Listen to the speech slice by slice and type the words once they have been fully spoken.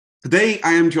Today,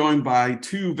 I am joined by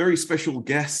two very special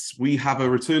guests. We have a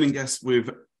returning guest with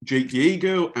Jake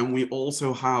Diego, and we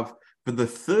also have, for the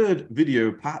third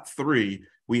video, part 3,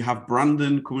 we have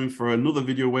Brandon coming for another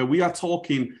video where we are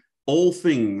talking all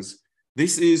things.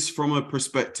 This is from a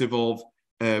perspective of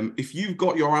if you've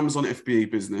got your Amazon FBA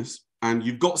business and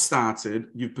you've got started,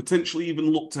 you've potentially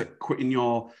even looked at quitting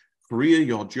your career,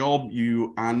 your job,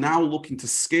 you are now looking to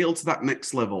scale to that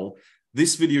next level.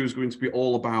 This video is going to be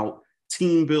all about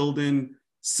team building,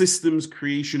 systems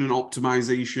creation and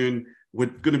optimization. We're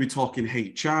going to be talking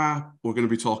HR. We're going to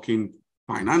be talking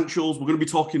financials. We're going to be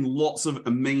talking lots of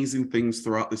amazing things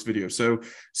throughout this video. So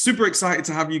super excited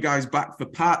to have you guys back for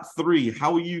part 3.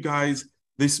 How are you guys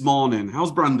this morning?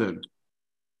 How's Brandon?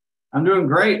 I'm doing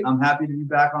great. I'm happy to be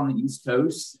back on the East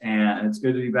Coast, and it's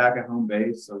good to be back at home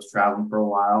base. I was traveling for a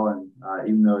while, and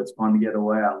even though it's fun to get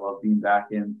away, I love being back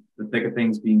in the thick of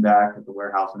things, being back at the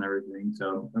warehouse and everything.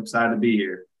 So I'm excited to be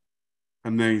here.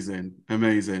 Amazing,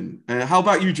 amazing. How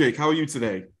about you, Jake? How are you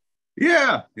today?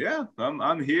 Yeah.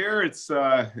 I'm here. It's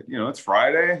it's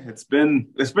Friday. It's been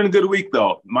a good week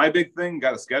though. My big thing,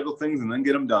 got to schedule things and then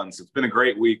get them done. So it's been a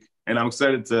great week, and I'm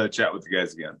excited to chat with you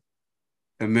guys again.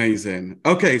 Amazing.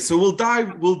 Okay, so we'll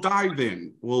dive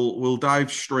in. We'll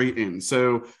dive straight in.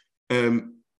 So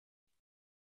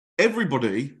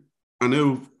everybody, I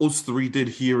know us three did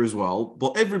here as well,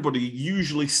 but everybody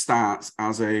usually starts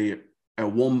as a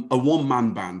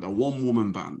one-man band, a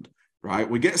one-woman band, right?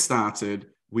 We get started,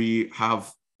 we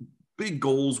have big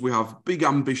goals, we have big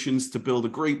ambitions to build a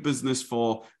great business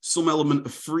for some element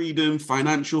of freedom,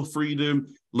 financial freedom,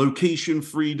 location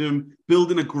freedom,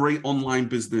 building a great online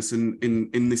business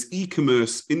in this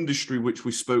e-commerce industry, which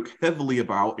we spoke heavily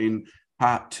about in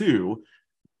part 2.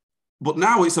 But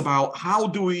now it's about how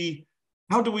do we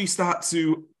start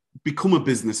to become a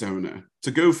business owner, to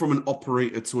go from an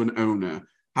operator to an owner?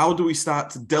 How do we start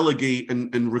to delegate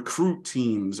and recruit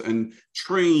teams and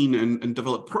train and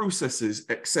develop processes,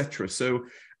 etc.? So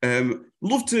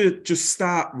love to just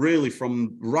start really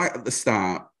from right at the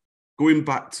start, going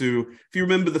back to, if you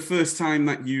remember the first time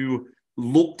that you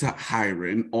looked at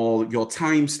hiring or your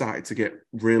time started to get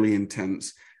really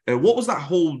intense, what was that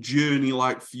whole journey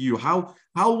like for you? How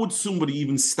would somebody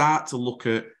even start to look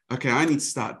at, okay, I need to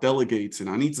start delegating,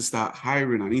 I need to start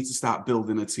hiring, I need to start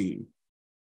building a team?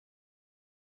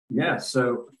 Yeah,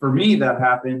 so for me, that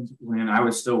happened when I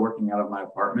was still working out of my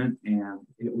apartment, and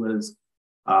it was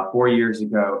 4 years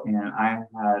ago, and I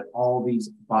had all these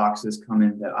boxes come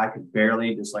in that I could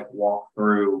barely just like walk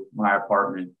through my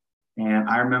apartment. And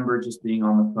I remember just being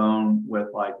on the phone with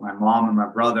like my mom and my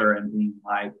brother and being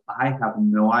like, I have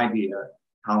no idea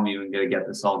how I'm even going to get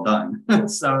this all done.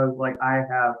 So I was like, I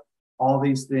have all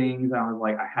these things. I was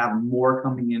like, I have more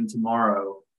coming in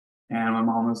tomorrow. And my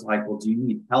mom was like, well, do you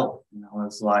need help? And I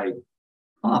was like,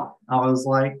 huh. I was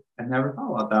like, I never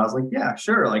thought about that. I was like, yeah,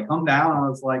 sure. Like, come down. I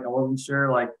was like, I wasn't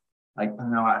sure. Like, I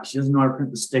don't know. She doesn't know how to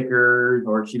print the stickers,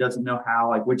 or she doesn't know how,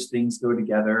 like, which things go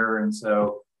together. And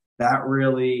so that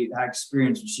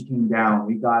experience, when she came down,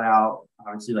 we got out,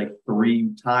 obviously, like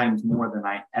 3 times more than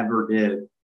I ever did.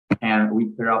 And we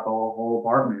cleared out the whole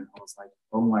apartment. I was like,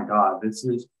 oh my God, this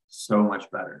is so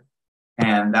much better.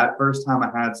 And that first time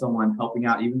I had someone helping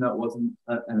out, even though it wasn't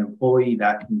an employee,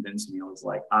 that convinced me. I was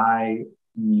like,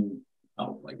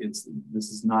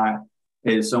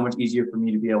 it is so much easier for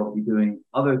me to be able to be doing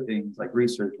other things like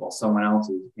research while someone else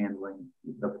is handling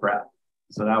the prep.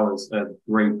 So that was a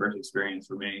great first experience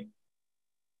for me.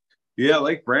 Yeah,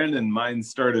 like Brandon, mine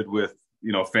started with,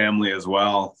 family as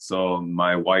well. So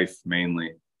my wife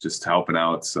mainly just helping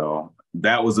out. So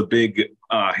that was a big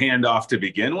handoff to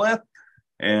begin with.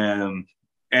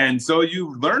 And so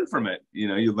you learn from it,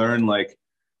 you learn like,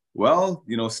 well,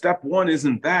 step 1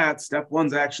 isn't that, step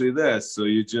 1's actually this. So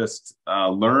you just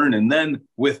learn. And then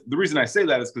with the reason I say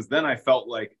that is because then I felt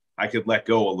like I could let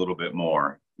go a little bit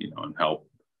more, and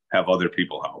have other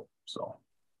people help. So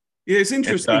yeah, it's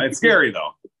interesting. It's scary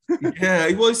though.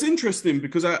 Yeah, well, it's interesting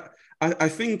because I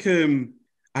think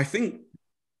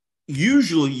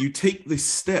usually you take this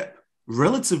step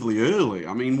relatively early.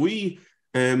 I mean,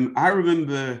 I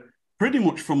remember pretty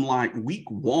much from like week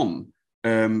 1,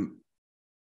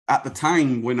 at the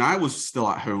time when I was still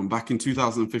at home back in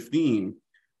 2015,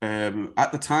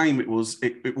 at the time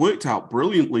it worked out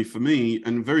brilliantly for me,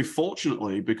 and very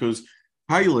fortunately, because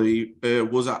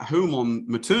Kylie was at home on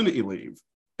maternity leave,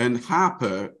 and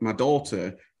Harper, my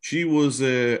daughter, she was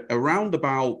around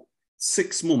about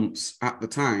 6 months at the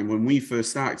time when we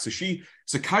first started.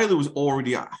 So Kylie was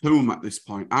already at home at this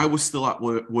point. I was still at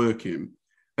work working.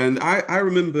 And I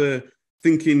remember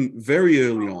thinking very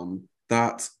early on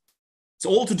that it's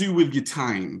all to do with your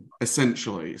time,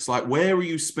 essentially. It's like, where are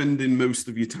you spending most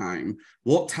of your time?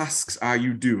 What tasks are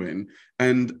you doing?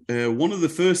 And one of the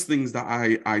first things that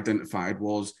I identified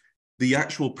was the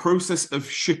actual process of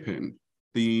shipping,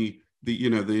 the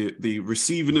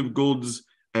receiving of goods,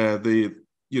 the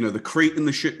crating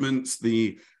the shipments,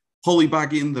 the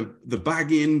polybagging, the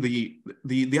bagging,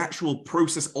 the actual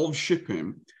process of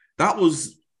shipping. That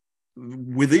was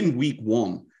within week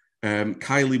one.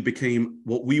 Kylie became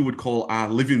what we would call our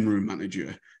living room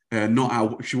manager. We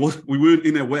weren't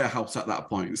in a warehouse at that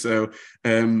point. So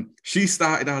she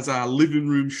started as our living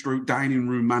room / dining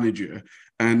room manager.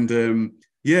 And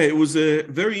it was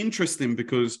very interesting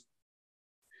because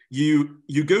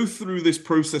you go through this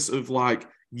process of like,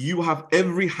 you have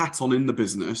every hat on in the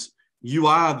business. You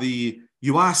are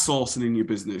sourcing in your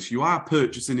business. You are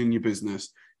purchasing in your business.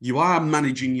 You are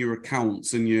managing your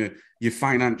accounts and your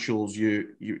financials.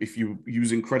 If you're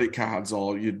using credit cards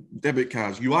or your debit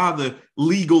cards, you are the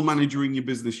legal manager in your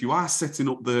business. You are setting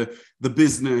up the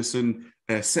business and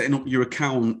setting up your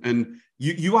account, and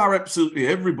you are absolutely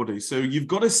everybody. So you've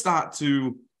got to start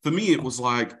to. For me, it was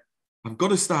like, I've got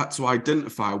to start to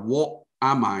identify, what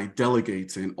am I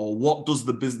delegating, or what does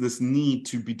the business need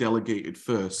to be delegated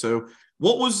first? So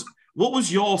what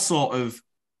was your sort of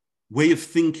way of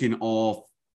thinking or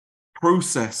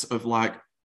process of like,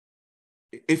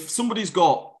 if somebody's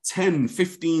got 10,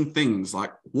 15 things,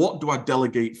 like, what do I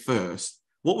delegate first?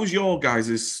 What was your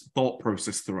guys' thought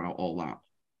process throughout all that?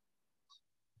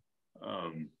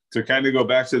 To kind of go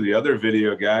back to the other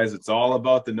video, guys, it's all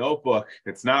about the notebook.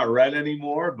 It's not red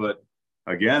anymore, but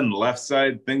again, left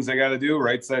side, things I got to do,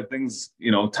 right side, things,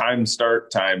 time,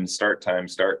 start.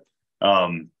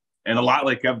 And a lot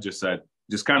like Kev just said,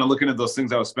 just kind of looking at those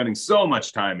things I was spending so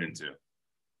much time into.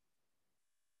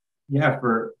 Yeah,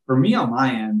 for me on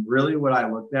my end, really what I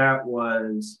looked at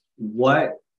was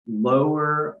what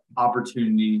lower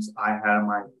opportunities I had on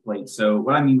my plate. So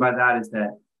what I mean by that is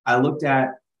that I looked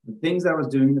at the things I was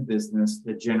doing in the business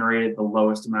that generated the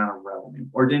lowest amount of revenue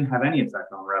or didn't have any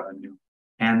effect on revenue.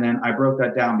 And then I broke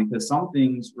that down because some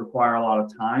things require a lot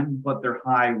of time, but they're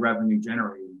high revenue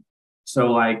generating.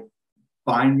 So like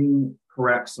finding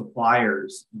correct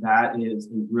suppliers, that is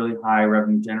a really high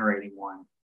revenue generating one.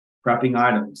 Prepping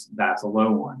items, that's a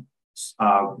low one.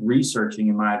 Researching,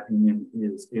 in my opinion,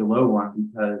 is a low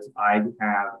one because I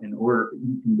have an order.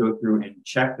 You can go through and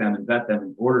check them and vet them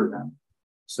and order them.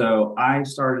 So I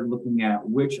started looking at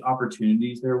which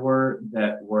opportunities there were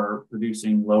that were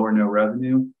producing low or no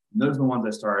revenue. And those are the ones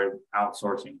I started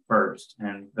outsourcing first.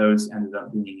 And those ended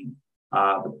up being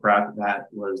the prep, that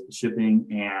was the shipping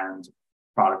and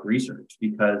product research,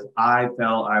 because I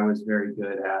felt I was very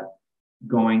good at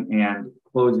going and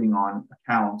closing on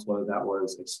accounts, whether that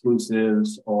was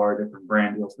exclusives or different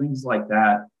brand deals, things like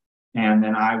that. And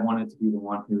then I wanted to be the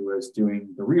one who was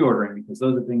doing the reordering, because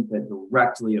those are things that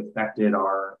directly affected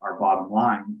our bottom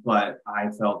line. But I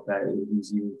felt that it was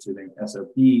easier to make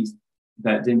SOPs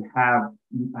that didn't have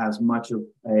as much of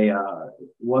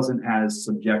wasn't as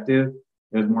subjective.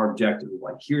 It was more objective.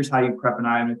 Like, here's how you prep an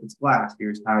item if it's glass.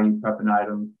 Here's how you prep an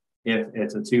item if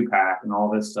it's a 2-pack, and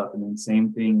all this stuff. And then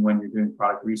same thing when you're doing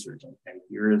product research. Okay,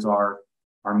 here is our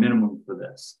minimum for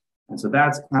this. And so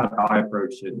that's kind of how I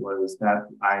approached it, was that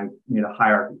I made a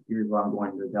hierarchy. Here's what I'm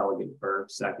going to delegate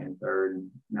first, second, third,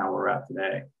 and now where we're at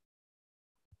today.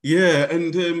 Yeah,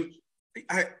 and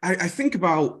I think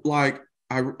about, like,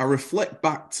 I reflect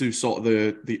back to sort of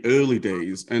the early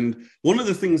days, and one of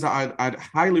the things that I'd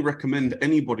highly recommend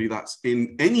anybody that's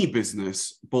in any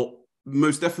business, but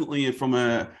most definitely from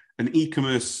an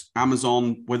e-commerce,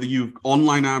 Amazon, whether you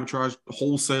online arbitrage,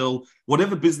 wholesale,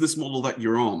 whatever business model that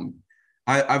you're on,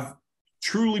 I've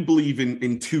truly believe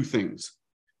in two things.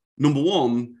 Number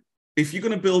one, if you're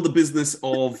going to build a business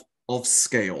of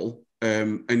scale,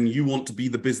 and you want to be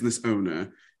the business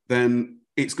owner, then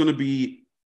it's going to be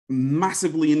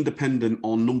massively independent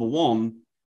on, number one,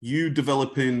 you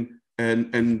developing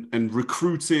and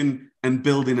recruiting and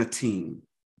building a team.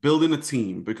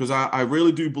 Because I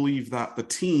really do believe that the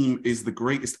team is the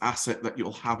greatest asset that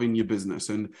you'll have in your business.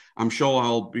 And I'm sure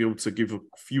I'll be able to give a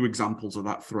few examples of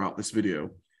that throughout this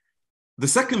video. The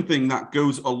second thing that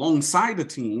goes alongside a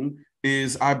team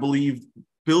is, I believe,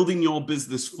 building your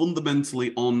business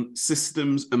fundamentally on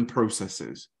systems and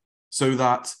processes. So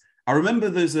that, I remember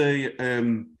there's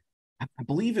I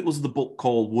believe it was the book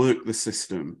called Work the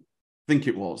System. I think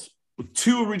it was. The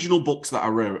two original books that I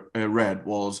read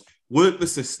was Work the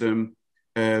System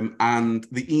and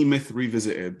The E-Myth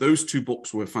Revisited. Those two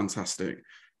books were fantastic.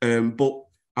 But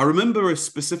I remember a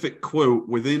specific quote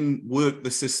within Work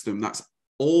the System that's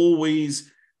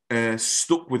always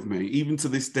stuck with me even to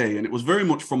this day, and it was very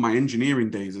much from my engineering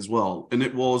days as well. And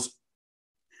it was,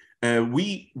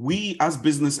 we as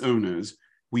business owners,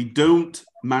 we don't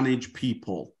manage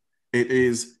people. It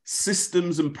is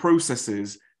systems and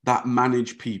processes that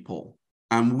manage people.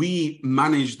 And we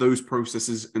manage those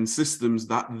processes and systems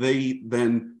that they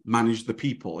then manage the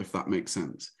people, if that makes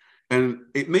sense. And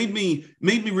it made me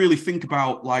really think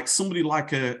about like somebody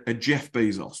like a Jeff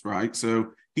Bezos, right?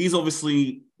 So he's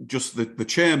obviously just the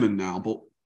chairman now,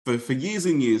 but for years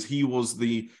and years, he was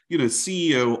the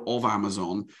CEO of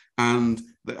Amazon. And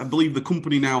I believe the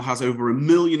company now has over 1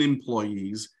 million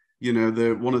employees.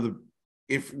 They're one of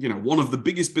the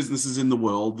biggest businesses in the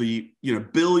world,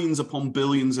 billions upon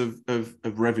billions of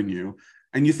revenue.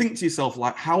 And you think to yourself,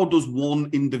 like, how does one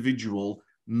individual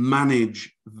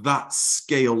manage that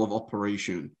scale of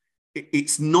operation?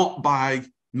 It's not by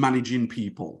managing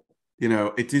people.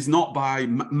 It is not by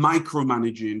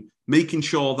micromanaging, making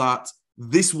sure that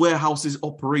this warehouse is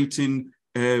operating,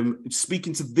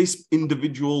 speaking to this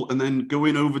individual and then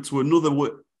going over to another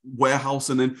warehouse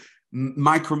and then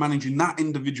micromanaging that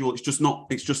individual. It's just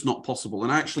not possible.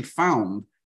 And I actually found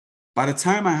by the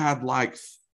time I had like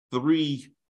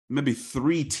maybe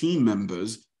three team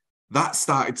members, that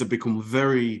started to become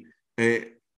very,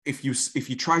 if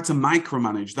you try to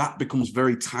micromanage, that becomes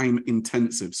very time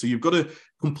intensive. So you've got to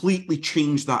completely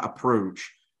change that approach.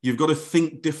 You've got to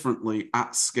think differently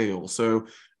at scale. So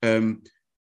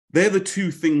they're the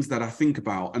two things that I think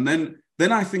about. And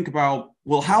then I think about,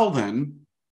 well, how then,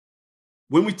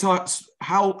 when we talk,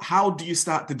 how do you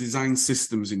start to design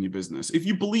systems in your business? If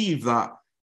you believe that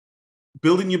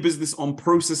building your business on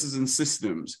processes and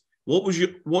systems,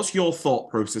 what's your thought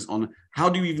process on how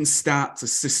do you even start to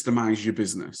systemize your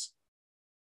business?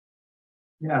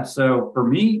 Yeah, so for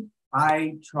me,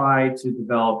 I try to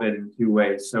develop it in 2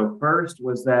 ways. So first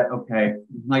was that, okay,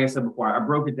 like I said before, I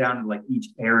broke it down into like each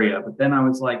area, but then I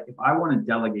was like, if I want to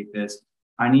delegate this,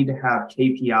 I need to have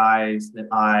KPIs that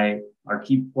are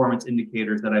key performance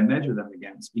indicators that I measure them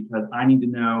against, because I need to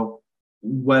know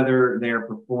whether they're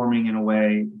performing in a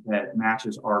way that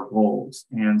matches our goals.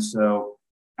 And so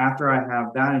after I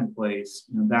have that in place,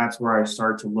 that's where I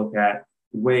start to look at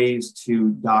ways to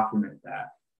document that.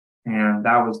 And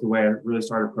that was the way I really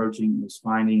started approaching, is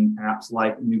finding apps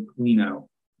like Nuclino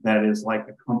that is like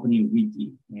a company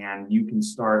wiki. And you can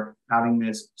start having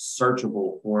this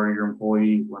searchable for your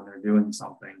employees when they're doing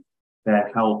something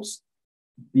that helps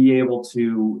be able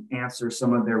to answer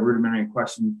some of their rudimentary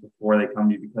questions before they come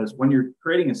to you. Because when you're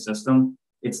creating a system,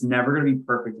 it's never going to be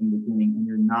perfect in the beginning, and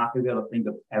you're not going to be able to think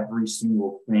of every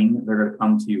single thing they're going to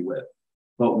come to you with.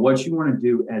 But what you want to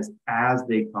do is, as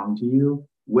they come to you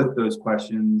with those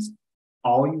questions,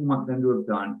 all you want them to have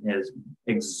done is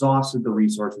exhausted the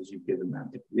resources you've given them.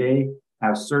 If they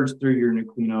have searched through your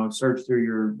Nuclino, searched through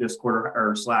your Discord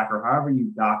or Slack, or however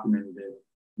you documented it,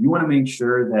 you want to make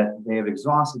sure that they have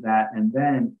exhausted that, and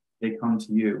then they come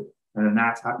to you. And then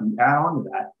that's how you add on to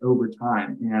that over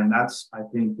time. And that's, I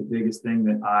think, the biggest thing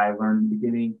that I learned in the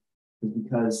beginning, is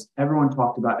because everyone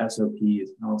talked about SOPs.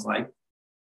 And I was like,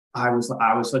 I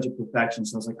was such a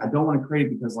perfectionist. I was like, I don't want to create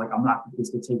it because it's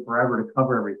going to take forever to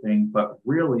cover everything. But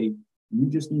really, you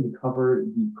just need to cover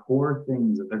the core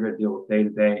things that they're going to deal with day to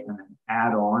day, and then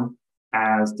add on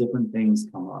as different things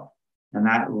come up. And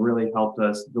that really helped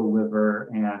us deliver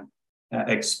and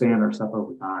expand our stuff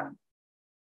over time.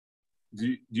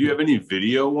 Do you have any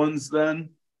video ones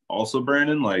then also,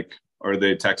 Brandon? Like, are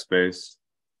they text-based?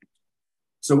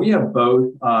 So we have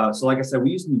both. So like I said,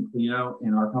 we use Nuclino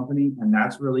in our company, and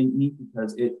that's really neat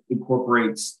because it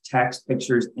incorporates text,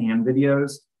 pictures, and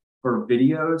videos. For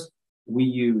videos, we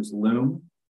use Loom,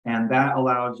 and that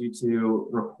allows you to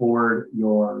record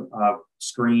your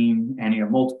screen, and you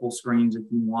have multiple screens if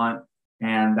you want.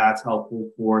 And that's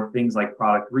helpful for things like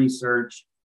product research.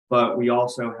 But we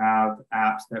also have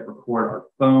apps that record our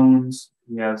phones.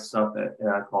 We have stuff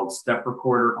that called Step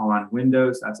Recorder on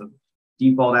Windows. That's a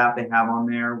default app they have on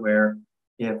there, where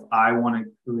if I want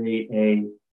to create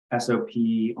a SOP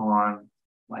on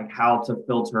like how to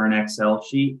filter an Excel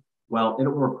sheet, well,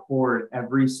 it'll record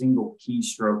every single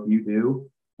keystroke you do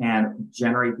and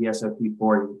generate the SOP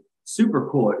for you. Super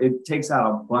cool. It takes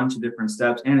out a bunch of different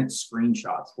steps, and it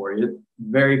screenshots for you. It's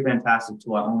very fantastic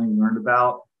tool. I only learned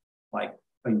about like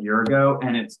a year ago,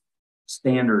 and it's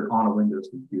standard on a Windows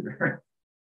computer.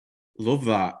 Love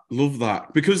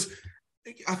that. Because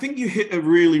I think you hit a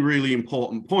really, really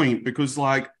important point, because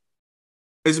like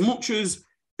as much as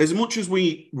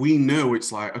we know,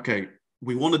 it's like, okay,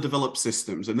 we want to develop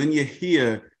systems, and then you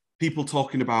hear people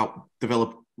talking about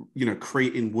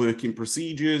creating working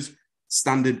procedures,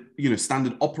 standard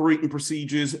operating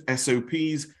procedures,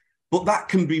 SOPs. But that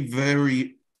can be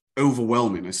very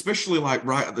overwhelming, especially like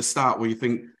right at the start where you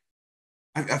think,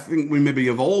 I think we maybe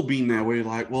have all been there where you're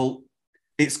like, well,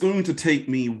 it's going to take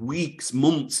me weeks,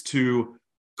 months to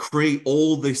create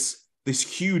all this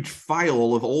huge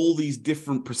file of all these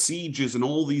different procedures and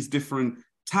all these different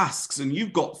tasks, and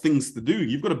you've got things to do.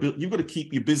 You've got to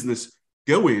keep your business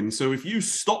going. So if you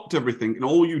stopped everything and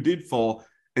all you did for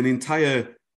an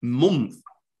entire month,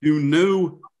 do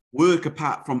no work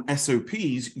apart from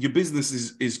SOPs, your business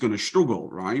is going to struggle,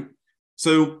 right?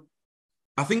 So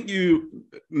I think you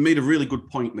made a really good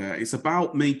point there. It's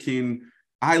about making,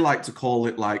 I like to call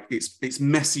it like it's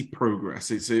messy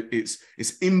progress. It's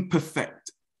imperfection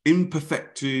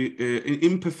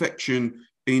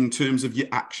in terms of your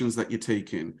actions that you're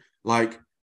taking. Like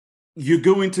you're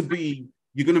going to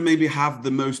maybe have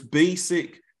the most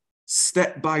basic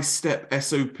step-by-step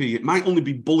SOP. It might only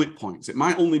be bullet points. It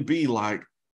might only be like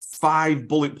 5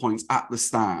 bullet points at the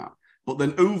start. But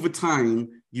then over time,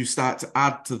 you start to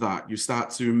add to that. You start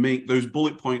to make those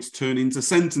bullet points turn into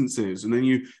sentences. And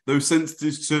then those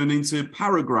sentences turn into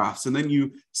paragraphs. And then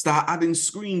you start adding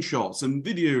screenshots and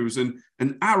videos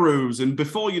and arrows. And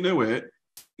before you know it,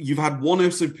 you've had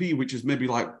one SOP, which is maybe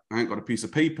like, I ain't got a piece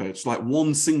of paper. It's like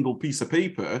one single piece of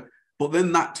paper. But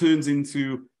then that turns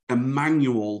into a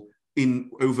manual in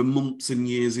over months and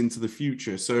years into the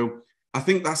future. So I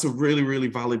think that's a really, really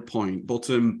valid point. But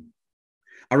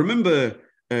I remember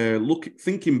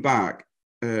thinking back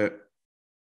then.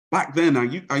 I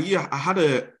had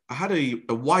a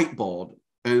whiteboard,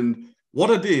 and what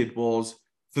I did was,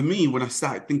 for me, when I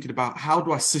started thinking about how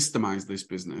do I systemize this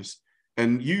business,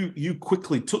 and you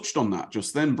quickly touched on that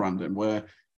just then, Brandon, where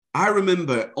I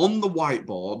remember on the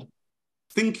whiteboard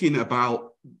thinking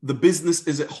about the business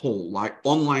as a whole, like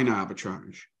online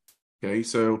arbitrage. Okay,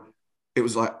 so it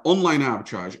was like online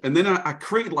arbitrage, and then I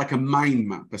created like a mind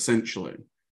map essentially.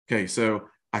 Okay, so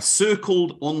I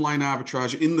circled online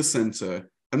arbitrage in the center,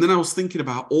 and then I was thinking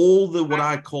about all the what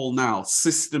I call now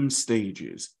system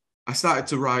stages. I started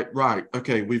to write, right,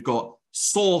 okay, we've got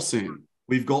sourcing,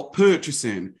 we've got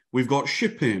purchasing, we've got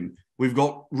shipping, we've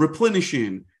got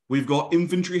replenishing, we've got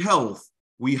inventory health,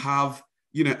 we have,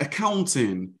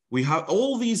 accounting, we have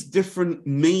all these different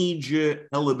major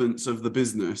elements of the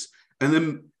business. And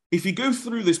then if you go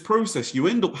through this process, you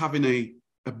end up having a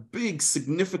big,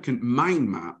 significant mind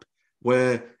map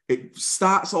where it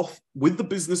starts off with the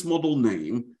business model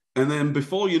name. And then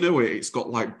before you know it, it's got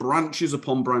like branches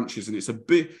upon branches. And it's I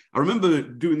remember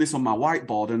doing this on my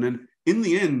whiteboard. And then in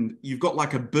the end, you've got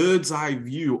like a bird's eye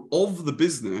view of the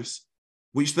business,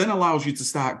 which then allows you to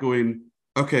start going,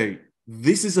 okay,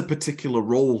 this is a particular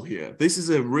role here. This is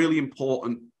a really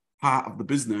important part of the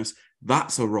business.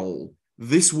 That's a role.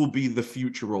 This will be the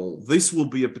future role. This will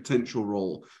be a potential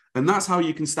role. And that's how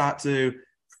you can start to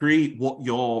create what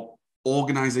your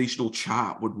organizational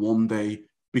chart would one day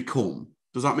become.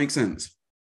 Does that make sense?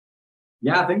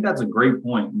 Yeah, I think that's a great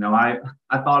point. I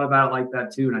thought about it like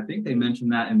that too. And I think they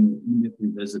mentioned that in the Myth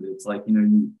Revisited. It's like,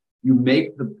 you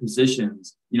make the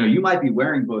positions, you might be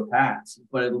wearing both hats,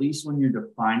 but at least when you're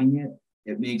defining it,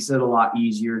 it makes it a lot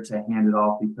easier to hand it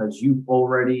off because you've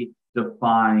already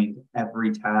defined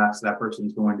every task that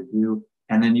person's going to do.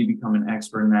 And then you become an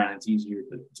expert in that. And it's easier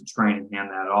to train and hand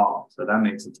that off. So that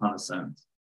makes a ton of sense.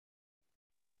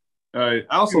 I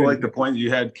also like the point you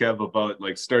had, Kev, about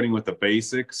like starting with the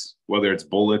basics, whether it's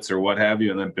bullets or what have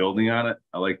you, and then building on it.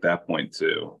 I like that point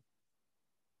too.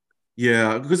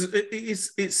 Yeah, because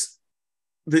it's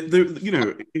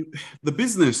the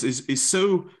business is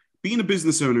so, being a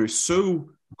business owner is so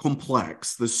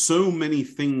complex. There's so many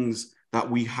things that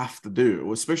we have to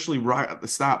do, especially right at the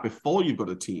start before you've got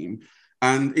a team.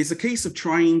 And it's a case of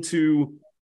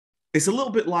it's a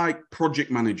little bit like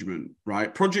project management,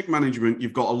 right? Project management,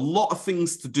 you've got a lot of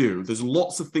things to do. There's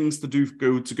lots of things to do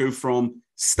to go from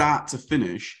start to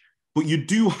finish, but you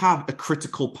do have a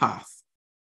critical path.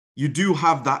 You do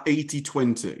have that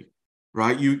 80-20,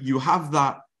 right? You have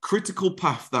that critical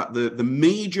path that the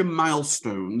major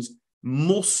milestones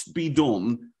must be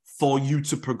done for you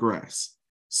to progress.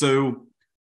 So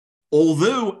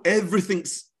although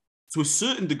everything's to a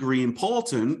certain degree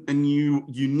important, and you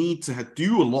need to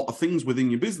do a lot of things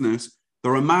within your business,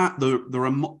 there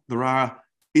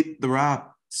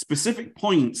are specific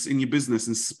points in your business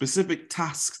and specific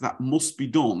tasks that must be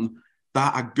done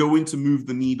that are going to move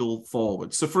the needle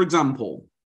forward. So, for example,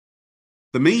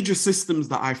 the major systems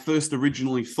that I first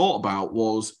originally thought about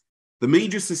was the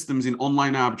major systems in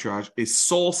online arbitrage is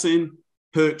sourcing,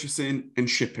 purchasing, and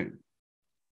shipping.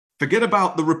 Forget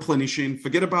about the replenishing,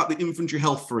 forget about the inventory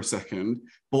health for a second.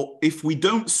 But if we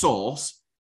don't source,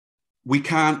 we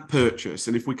can't purchase.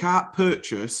 And if we can't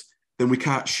purchase, then we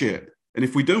can't ship. And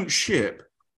if we don't ship,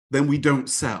 then we don't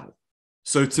sell.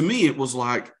 So to me, it was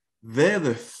like, they're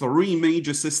the three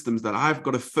major systems that I've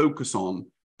got to focus on.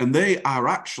 And they are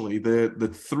actually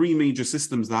the three major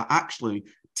systems that actually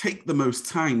take the most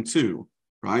time too,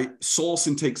 right?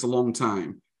 Sourcing takes a long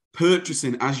time.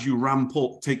 Purchasing as you ramp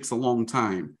up takes a long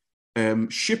time.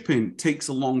 Shipping takes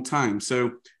a long time.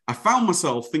 So I found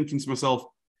myself thinking to myself,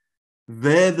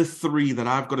 they're the three that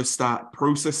I've got to start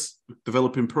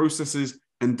developing processes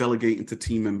and delegating to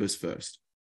team members first.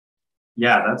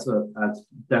 Yeah, that's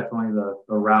definitely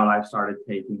the route I started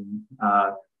taking.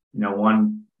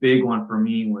 One big one for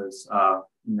me was,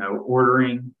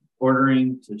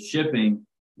 ordering to shipping.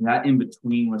 That in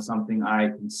between was something I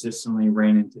consistently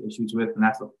ran into issues with. And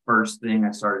that's the first thing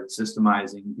I started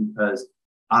systemizing, because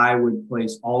I would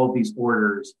place all of these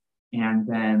orders and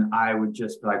then I would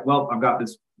just be like, well, I've got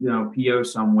this, PO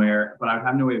somewhere, but I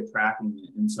have no way of tracking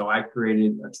it. And so I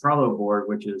created a Trello board,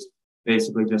 which is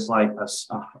basically just like a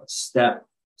step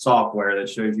software that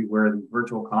shows you where the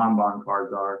virtual Kanban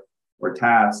cards are or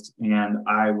tasks. And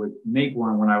I would make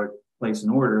one when I would place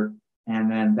an order. And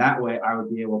then that way I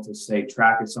would be able to say,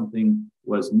 track if something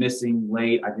was missing,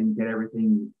 late, I didn't get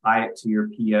everything, tie it to your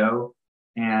PO.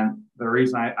 And the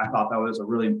reason I thought that was a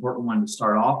really important one to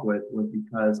start off with was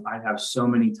because I have so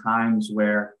many times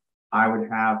where I would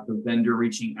have the vendor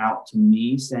reaching out to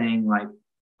me saying like,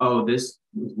 oh, this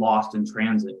was lost in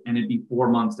transit. And it'd be 4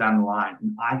 months down the line.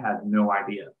 And I had no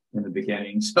idea in the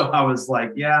beginning. So I was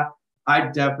like, yeah, I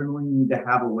definitely need to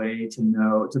have a way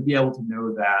to be able to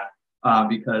know that,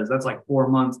 because that's like 4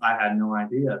 months. I had no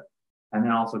idea. And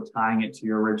then also tying it to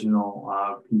your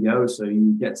original PO. So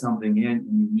you get something in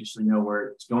and you initially know where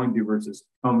it's going to versus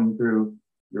combing through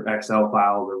your Excel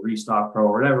file or Restock Pro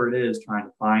or whatever it is, trying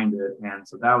to find it. And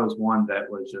so that was one that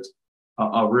was just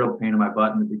a real pain in my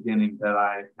butt in the beginning that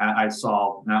I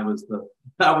solved. And that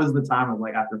was the time of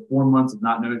like, after 4 months of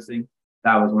not noticing,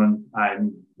 that was when I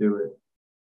needed to do it.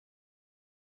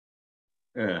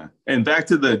 Yeah. And back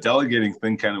to the delegating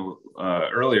thing kind of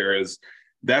earlier, is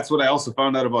that's what I also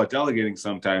found out about delegating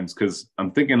sometimes, because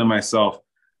I'm thinking to myself,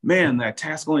 man, that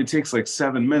task only takes like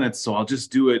 7 minutes, so I'll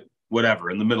just do it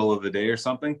whatever in the middle of the day or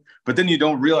something. But then you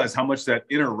don't realize how much that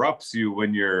interrupts you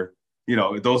when you're,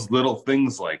 those little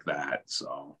things like that.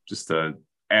 So just to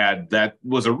add, that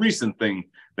was a recent thing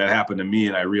that happened to me.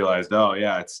 And I realized, oh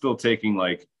yeah, it's still taking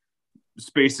like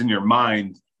space in your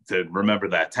mind to remember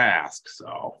that task.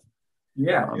 So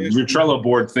yeah, your Trello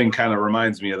board thing kind of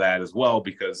reminds me of that as well,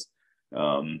 because,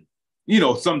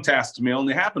 some tasks may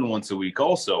only happen once a week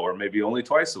also, or maybe only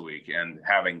twice a week, and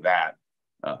having that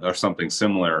or something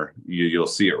similar, you'll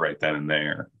see it right then and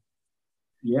there.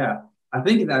 Yeah. I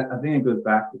think it goes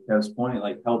back to Kev's point. It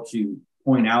like helps you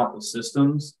point out the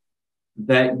systems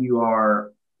that you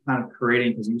are kind of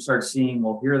creating, because you start seeing,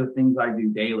 well, here are the things I do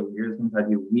daily. Here are the things I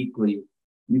do weekly.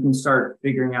 You can start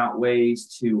figuring out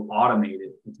ways to automate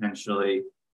it potentially.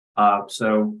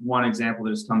 So one example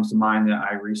that just comes to mind that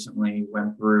I recently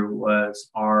went through was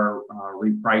our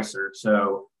repricer.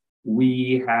 So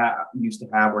we used to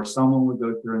have where someone would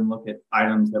go through and look at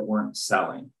items that weren't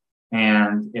selling.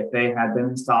 And if they had been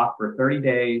in stock for 30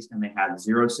 days and they had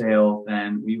 0 sales,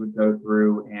 then we would go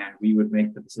through and we would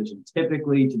make the decision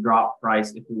typically to drop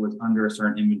price if it was under a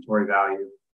certain inventory value.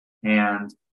 And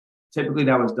typically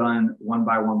that was done one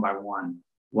by one.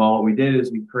 Well, what we did is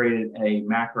we created a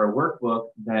macro workbook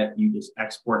that you just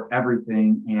export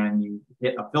everything and you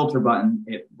hit a filter button.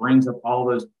 It brings up all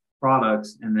those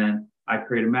products. And then I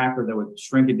created a macro that would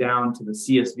shrink it down to the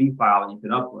CSV file that you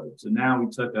could upload. So now we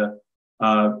took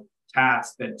a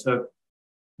task that took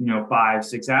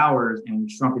 5-6 hours and we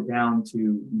shrunk it down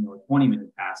to a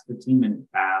 20-minute task, 15-minute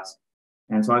task.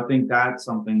 And so I think that's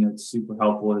something that's super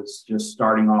helpful, is just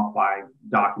starting off by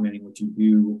documenting what you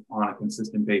do on a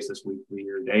consistent basis, weekly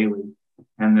or daily,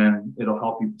 and then it'll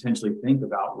help you potentially think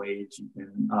about ways you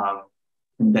can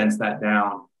condense that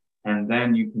down, and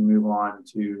then you can move on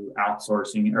to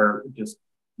outsourcing or just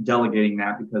delegating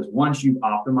that, because once you've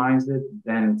optimized it,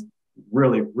 then it's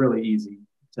really, really easy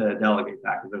to delegate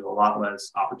that because there's a lot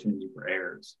less opportunity for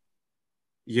errors.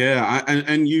 Yeah,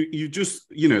 and you just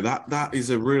that is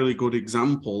a really good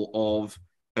example of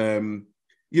and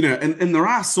there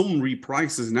are some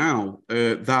repricers now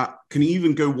that can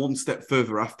even go one step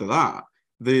further after that.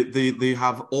 They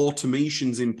have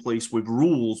automations in place with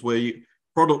rules where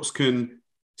products can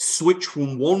switch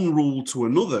from one rule to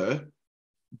another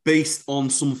based on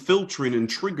some filtering and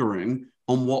triggering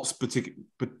on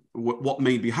what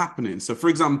may be happening. So, for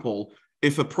example,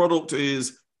 if a product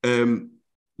is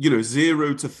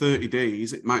 0 to 30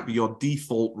 days, it might be your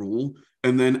default rule.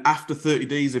 And then after 30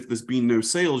 days, if there's been no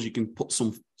sales, you can put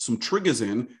some some triggers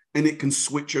in, and it can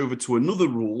switch over to another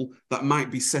rule that might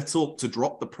be set up to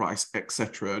drop the price,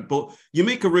 etc. But you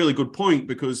make a really good point,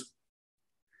 because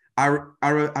I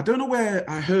don't know where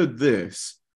I heard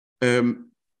this,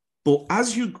 but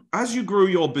as you grow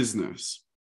your business,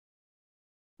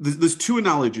 there's two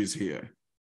analogies here.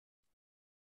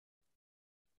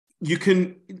 You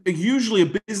can usually,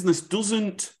 a business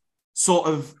doesn't sort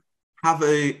of have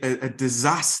a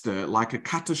disaster, like a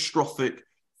catastrophic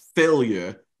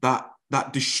failure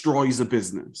that destroys a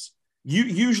business.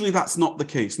 Usually that's not the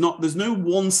case. There's no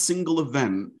one single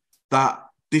event that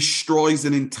destroys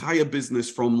an entire business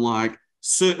from like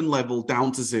certain level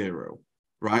down to zero,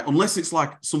 right? Unless it's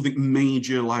like something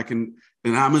major, like an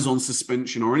Amazon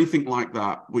suspension or anything like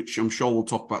that, which I'm sure we'll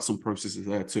talk about some processes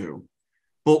there too.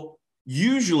 But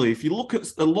usually, if you look at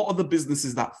a lot of the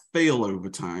businesses that fail over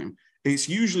time, it's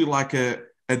usually like a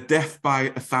death by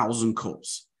 1,000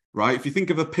 cuts, right? If you think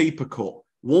of a paper cut,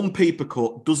 one paper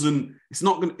cut it's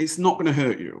not gonna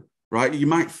hurt you, right? You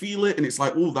might feel it and it's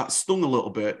like, oh, that stung a little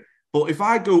bit. But if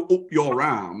I go up your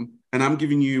arm and I'm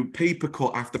giving you paper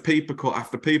cut after paper cut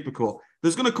after paper cut,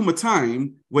 there's going to come a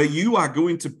time where you are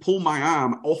going to pull my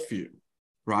arm off you,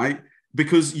 right?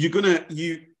 Because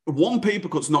one paper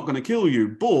cut's not going to kill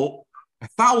you, but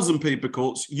 1,000 paper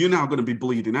cuts, you're now going to be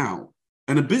bleeding out.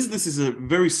 And a business is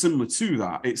very similar to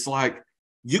that. It's like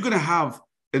you're going to have,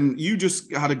 and you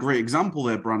just had a great example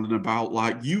there, Brandon, about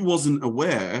like you wasn't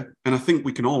aware, and I think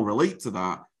we can all relate to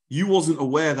that. You wasn't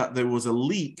aware that there was a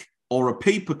leak or a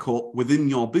paper cut within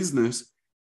your business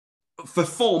for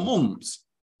 4 months.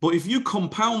 But if you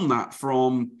compound that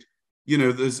from,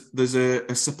 there's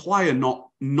a supplier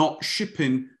not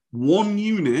shipping one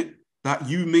unit that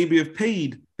you maybe have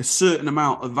paid a certain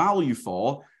amount of value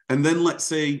for, and then let's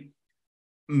say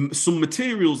some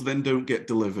materials then don't get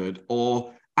delivered,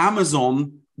 or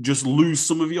Amazon just lose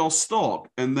some of your stock,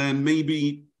 and then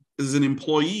maybe as an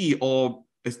employee or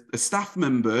a staff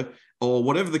member or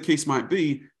whatever the case might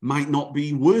be, might not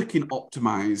be working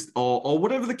optimized, or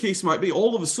whatever the case might be,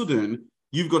 all of a sudden,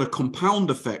 you've got a compound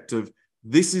effect of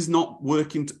this is not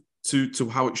working to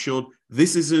how it should.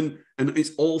 This isn't, and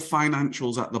it's all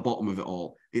financials at the bottom of it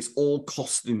all. It's all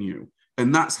costing you.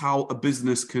 And that's how a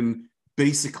business can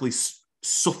basically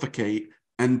suffocate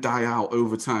and die out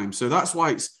over time. So that's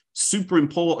why it's super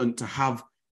important to have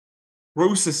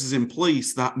processes in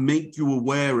place that make you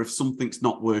aware if something's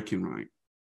not working right.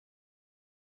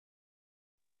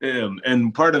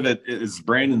 And part of it is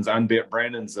Brandon's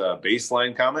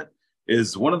baseline comment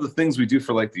is one of the things we do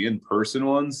for like the in-person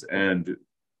ones. And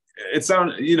it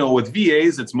sounds, with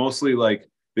VAs, it's mostly like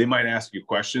they might ask you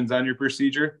questions on your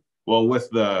procedure. Well, with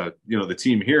the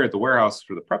team here at the warehouse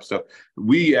for the prep stuff,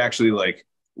 we actually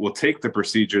we'll take the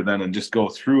procedure then and just go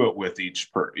through it with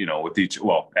each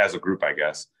as a group, I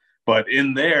guess. But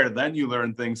in there, then you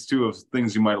learn things too, of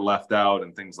things you might have left out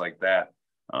and things like that.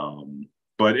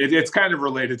 But it's kind of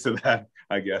related to that,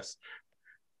 I guess.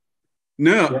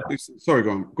 No, yeah. Sorry,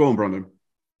 go on, Brandon.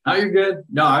 No, you're good.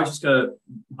 No, I was just gonna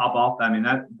hop off. I mean,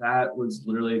 that was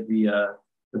literally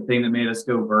the thing that made us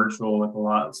go virtual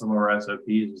with some of our SOPs,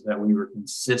 is that we were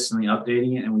consistently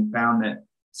updating it, and we found that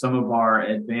some of our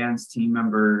advanced team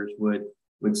members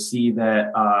would see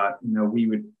that we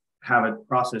would have a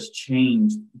process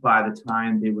changed by the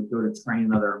time they would go to train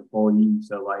another employee.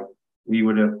 So we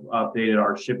would have updated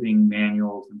our shipping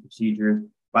manuals and procedures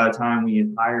by the time we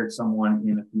had hired someone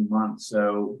in a few months.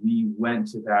 So we went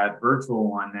to that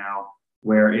virtual one now,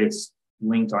 where it's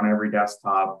linked on every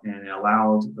desktop, and it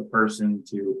allows us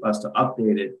to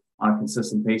update it on a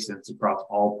consistent basis across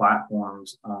all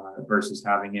platforms, versus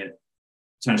having it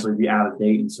potentially be out of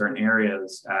date in certain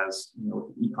areas. As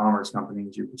with e-commerce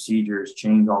companies, your procedures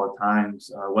change all the times,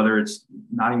 whether it's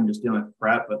not even just dealing with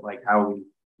prep, but how we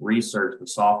research the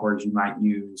softwares you might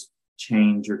use,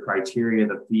 change your criteria,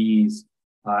 the fees,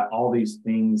 all these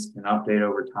things can update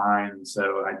over time.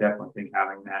 So I definitely think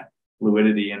having that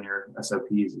fluidity in your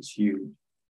SOPs is huge.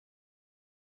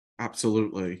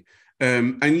 Absolutely.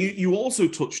 And you also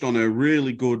touched on a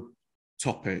really good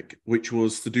topic, which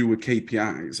was to do with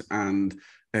KPIs and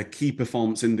key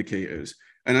performance indicators.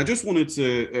 And I just wanted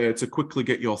to quickly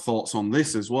get your thoughts on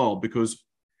this as well, because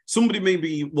somebody may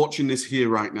be watching this here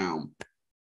right now,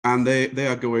 and they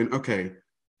are going, okay,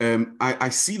 I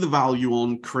see the value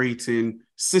on creating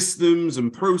systems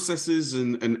and processes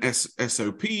and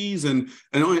SOPs, and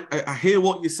I hear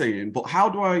what you're saying, but how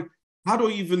do I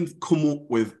even come up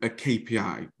with a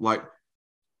KPI?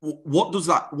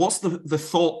 What's the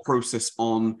thought process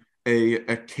on a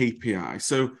KPI?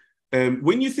 So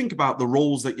when you think about the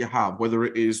roles that you have, whether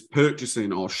it is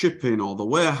purchasing or shipping or the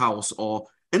warehouse or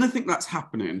anything that's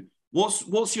happening,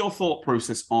 What's your thought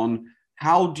process on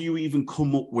how do you even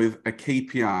come up with a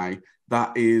KPI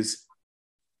that is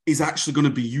actually going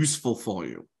to be useful for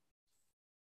you?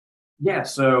 Yeah.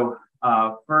 So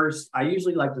first, I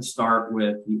usually like to start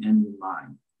with the end in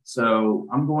mind. So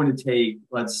I'm going to take,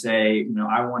 let's say,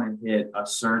 I want to hit a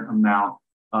certain amount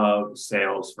of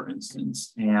sales, for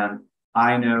instance, and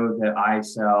I know that I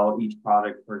sell each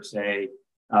product for, say,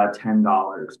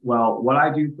 $10. Well, what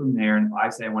I do from there, and if I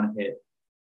say I want to hit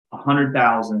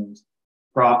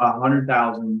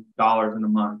 $100,000 in a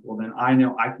month, well, then I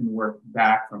know I can work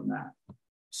back from that.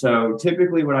 So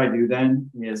typically what I do then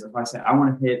is if I say I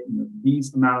want to hit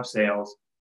these amount of sales,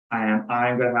 and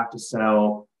I'm going to have to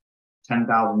sell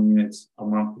 10,000 units a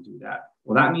month to do that.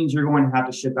 Well, that means you're going to have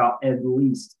to ship out at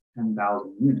least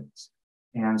 10,000 units.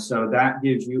 And so that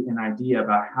gives you an idea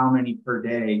about how many per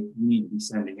day you need to be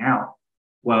sending out.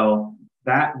 Well,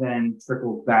 that then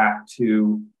trickles back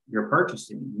to your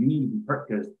purchasing. You need to be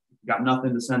because you got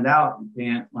nothing to send out. You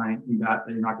can't you're not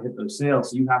going to hit those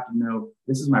sales. So you have to know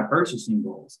this is my purchasing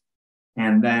goals.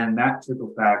 And then that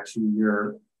trickles back to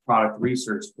your product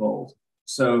research goals.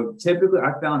 So typically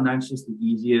I found that's just the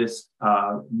easiest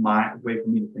my way for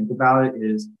me to think about it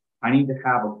is I need to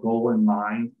have a goal in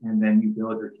mind, and then you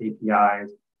build your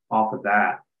KPIs off of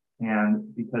that.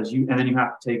 And then you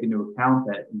have to take into account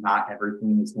that not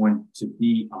everything is going to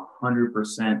be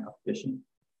 100% efficient.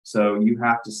 So you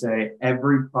have to say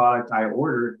every product I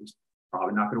order is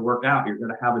probably not going to work out. You're going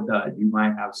to have a dud. You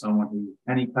might have someone who's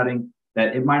penny cutting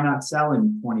that it might not sell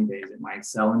in 20 days. It might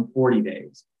sell in 40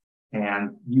 days.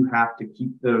 And you have to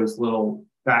keep those little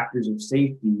factors of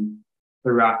safety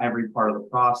throughout every part of the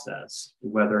process,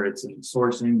 whether it's in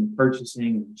sourcing,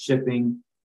 purchasing, shipping,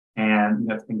 and you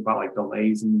have to think about like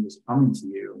delays and just coming to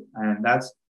you. And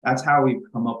that's how we've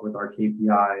come up with our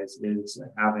KPIs, is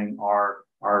having our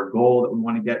goal that we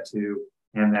want to get to,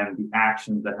 and then the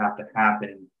actions that have to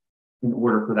happen in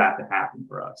order for that to happen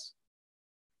for us.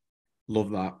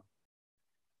 Love that.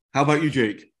 How about you,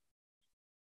 Jake?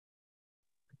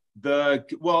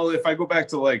 If I go back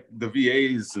to like the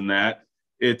VAs and that,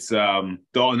 it's the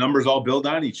numbers all build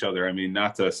on each other. I mean,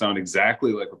 not to sound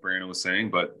exactly like what Brandon was saying,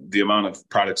 but the amount of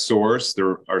products sourced,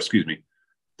 the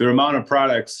amount of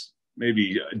products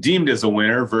maybe deemed as a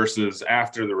winner versus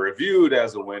after the reviewed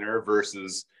as a winner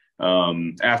versus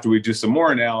after we do some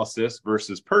more analysis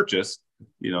versus purchased.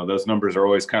 Those numbers are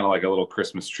always kind of like a little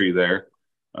Christmas tree there.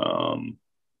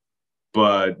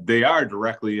 But they are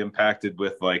directly impacted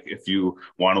with, like, if you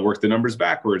want to work the numbers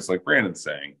backwards, like Brandon's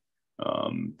saying,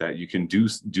 that you can do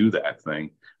that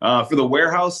thing. For the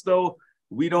warehouse, though,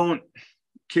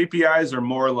 KPIs are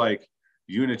more like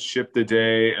units shipped a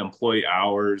day, employee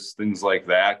hours, things like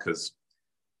that, because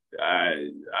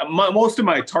most of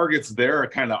my targets there are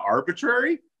kind of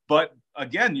arbitrary. But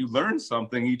again, you learn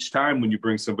something each time when you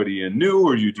bring somebody in new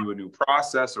or you do a new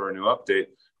process or a new update.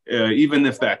 Even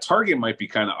if that target might be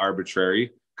kind of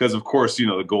arbitrary, because of course,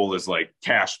 the goal is like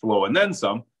cash flow and then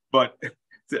some, but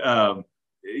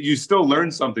you still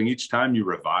learn something each time you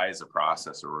revise a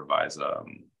process or revise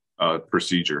a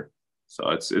procedure. So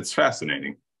it's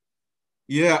fascinating.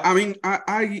 Yeah, I mean,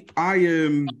 I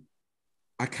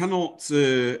cannot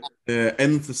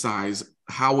emphasize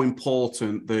how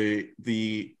important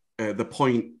the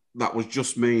point that was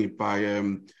just made by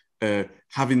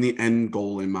having the end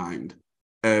goal in mind.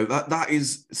 That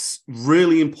is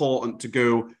really important to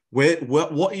go,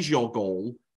 what is your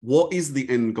goal? What is the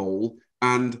end goal?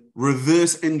 And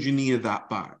reverse engineer that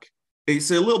back.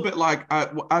 It's a little bit like,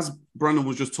 as Brandon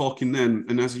was just talking then,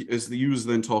 and as you was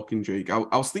then talking, Jake, I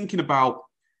was thinking about,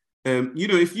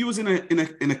 if you was in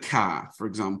a car, for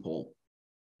example,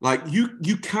 like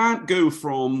you can't go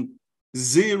from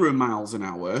 0 miles an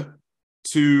hour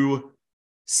to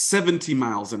 70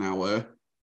 miles an hour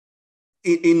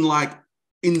in like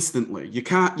instantly. You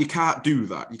can't do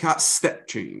that. You can't step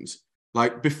change.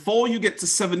 Like, before you get to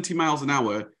 70 miles an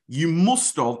hour, you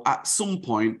must have at some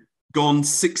point gone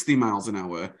 60 miles an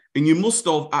hour, and you must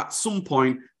have at some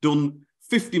point done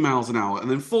 50 miles an hour and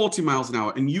then 40 miles an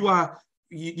hour. And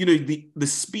the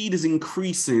speed is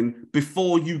increasing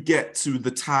before you get to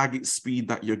the target speed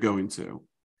that you're going to.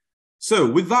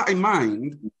 So with that in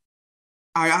mind,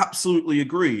 I absolutely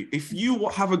agree. If you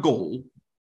have a goal,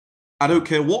 I don't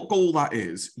care what goal that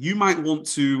is, you might want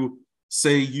to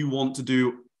say you want to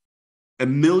do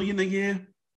 1 million a year,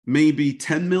 maybe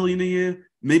 10 million a year,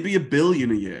 maybe 1 billion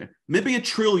a year, maybe 1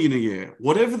 trillion a year,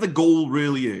 whatever the goal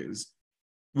really is.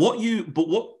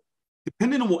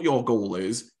 Depending on what your goal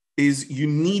is you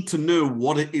need to know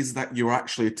what it is that you're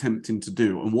actually attempting to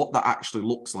do and what that actually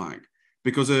looks like.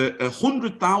 Because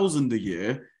 100,000 a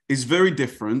year is very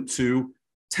different to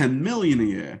 10 million a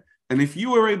year. And if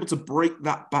you are able to break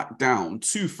that back down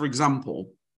to, for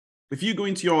example, if you go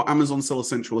into your Amazon Seller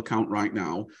Central account right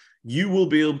now, you will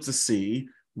be able to see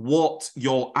what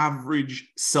your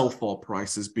average sell-for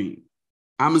price has been.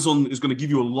 Amazon is going to give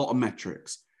you a lot of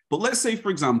metrics. But let's say, for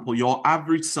example, your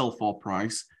average sell-for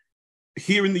price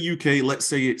here in the UK, let's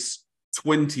say it's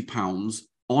 £20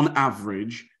 on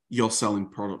average you're selling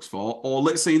products for. Or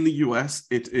let's say in the US,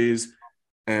 it is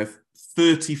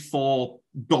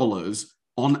 $34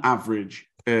 on average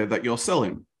that you're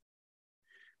selling.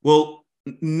 Well,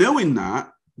 knowing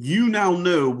that, you now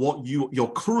know what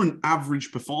your current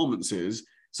average performance is.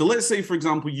 So let's say, for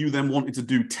example, you then wanted to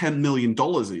do $10 million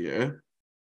a year.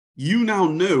 You now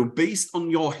know, based on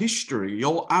your history,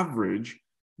 your average,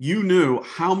 you know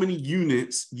how many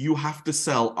units you have to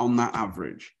sell on that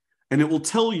average. And it will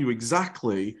tell you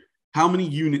exactly how many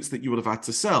units that you would have had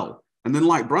to sell. And then,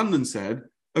 like Brandon said,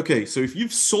 okay, so if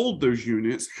you've sold those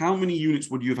units, how many units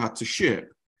would you have had to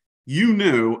ship? You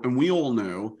know, and we all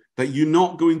know, that you're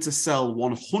not going to sell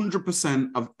 100%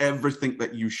 of everything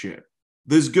that you ship.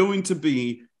 There's going to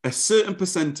be a certain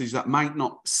percentage that might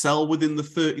not sell within the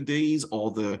 30 days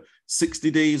or the 60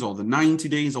 days or the 90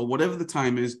 days or whatever the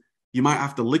time is. You might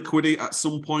have to liquidate at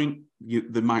some point.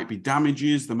 There might be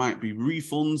damages. There might be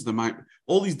refunds. There might be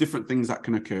all these different things that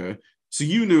can occur. So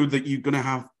you know that you're going to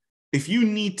have, if you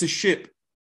need to ship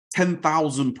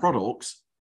 10,000 products,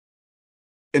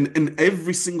 and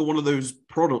every single one of those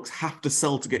products have to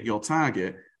sell to get your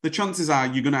target, the chances are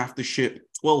you're going to have to ship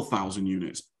 12,000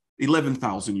 units,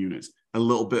 11,000 units, a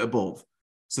little bit above.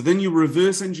 So then you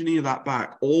reverse engineer that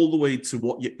back all the way to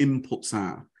what your inputs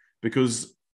are,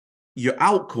 because your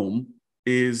outcome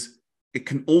is, it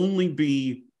can only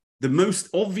be the most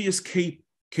obvious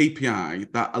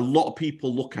KPI that a lot of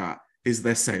people look at is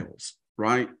their sales,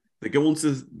 right? They go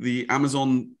onto the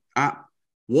Amazon app.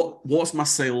 What's my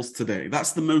sales today?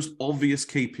 That's the most obvious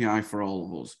KPI for all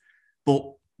of us.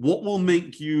 But what will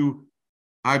make you,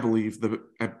 I believe,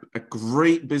 a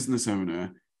great business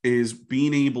owner is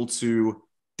being able to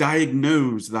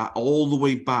diagnose that all the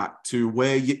way back to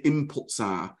where your inputs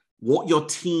are, what your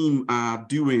team are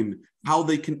doing, how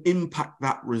they can impact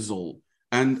that result.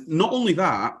 And not only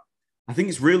that, I think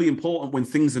it's really important when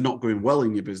things are not going well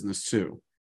in your business too.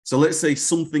 So let's say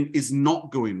something is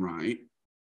not going right.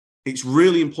 It's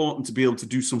really important to be able to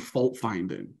do some fault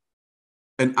finding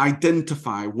and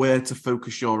identify where to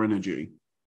focus your energy.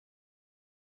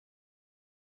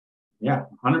 Yeah,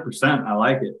 100%. I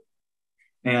like it.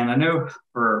 And I know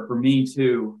for me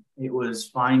too, it was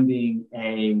finding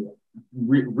a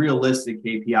realistic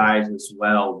KPIs as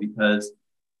well, because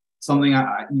something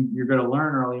you're going to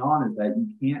learn early on is that you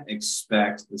can't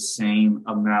expect the same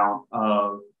amount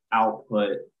of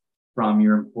output from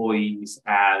your employees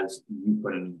as you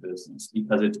put in the business,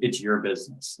 because it's your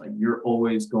business. Like, you're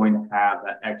always going to have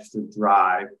that extra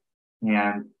drive,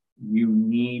 and you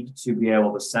need to be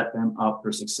able to set them up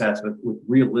for success with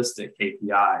realistic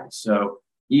KPIs. So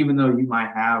even though you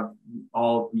might have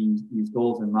all of these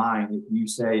goals in mind, if you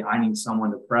say, I need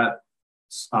someone to prep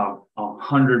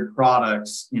 100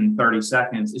 products in 30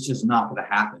 seconds, it's just not going to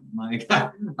happen. Like,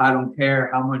 I don't care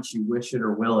how much you wish it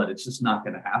or will it, it's just not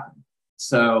going to happen.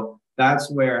 So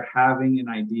that's where having an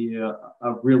idea,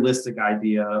 a realistic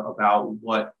idea about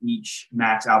what each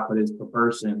max output is per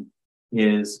person,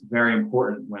 is very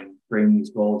important when creating these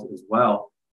goals as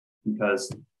well. Because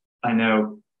I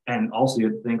know, and also you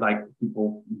have to think, like,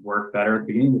 people work better at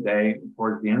the beginning of the day and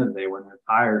towards the end of the day when they're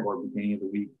tired, or beginning of the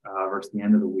week versus the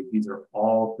end of the week. These are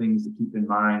all things to keep in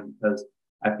mind, because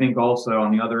I think also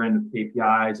on the other end of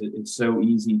KPIs, it's so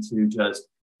easy to just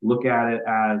look at it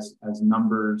as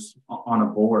numbers on a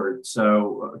board.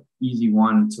 So easy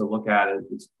one to look at it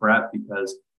is prep,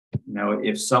 because, you know,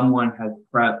 if someone has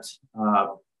prepped,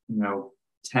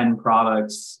 10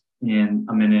 products in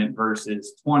a minute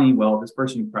versus 20, well, this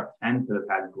person who prepped 10 could have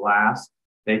had glass.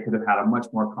 They could have had a much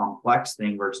more complex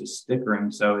thing versus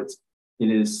stickering. So it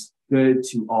is good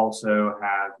to also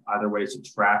have either ways to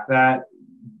track that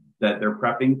they're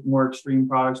prepping more extreme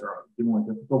products or more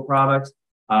difficult products.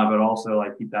 But also,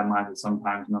 like, keep that in mind that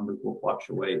sometimes numbers will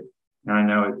fluctuate. And I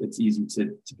know it's easy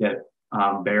to get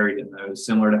buried in those,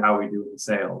 similar to how we do in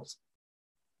sales.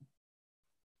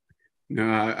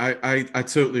 No, I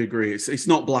totally agree. It's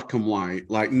not black and white.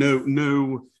 Like,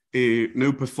 no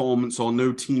performance or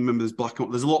no team members black and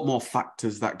white. There's a lot more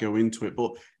factors that go into it.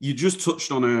 But you just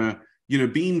touched on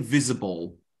being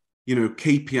visible,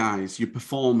 KPIs, your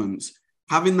performance.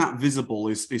 Having that visible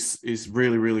is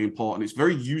really, really important. It's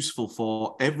very useful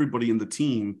for everybody in the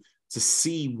team to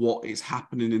see what is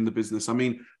happening in the business. I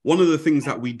mean, one of the things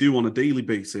that we do on a daily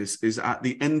basis is at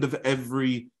the end of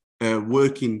every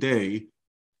working day,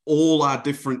 all our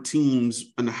different teams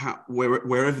and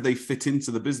wherever they fit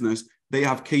into the business, they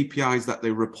have KPIs that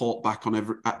they report back on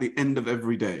at the end of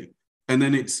every day. And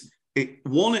then it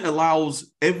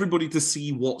allows everybody to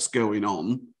see what's going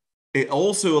on. It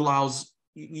also allows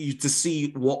you to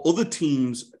see what other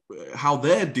teams, how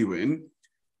they're doing.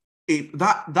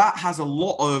 That has a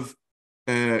lot of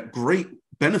great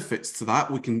benefits to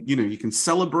that. You can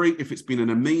celebrate if it's been an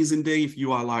amazing day, if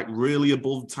you are like really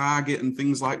above target and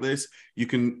things like this. You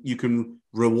can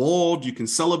reward, you can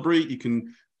celebrate, you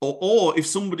can, or if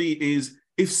somebody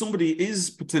is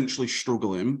potentially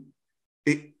struggling,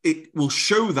 it will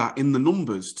show that in the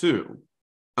numbers too.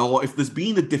 Or if there's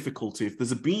been a difficulty, if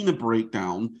there's been a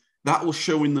breakdown, that will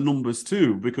show in the numbers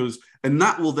too, and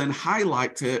that will then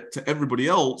highlight to everybody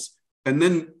else. And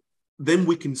then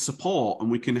we can support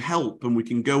and we can help and we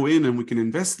can go in and we can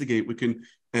investigate. We can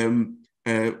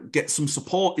get some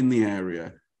support in the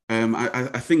area.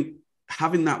 I think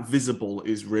having that visible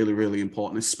is really, really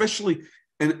important, especially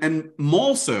and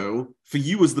more so for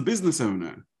you as the business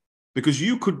owner, because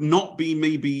you could not be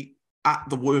maybe at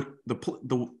the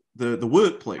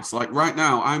workplace. Like right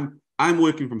now, I'm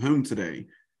working from home today,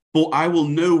 but I will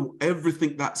know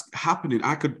everything that's happening.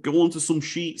 I could go onto some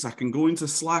sheets, I can go into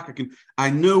Slack, I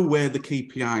know where the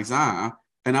KPIs are,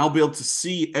 and I'll be able to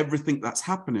see everything that's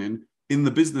happening in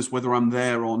the business, whether I'm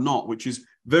there or not, which is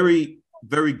very,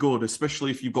 very good,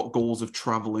 especially if you've got goals of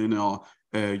traveling or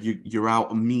you're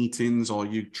out on meetings or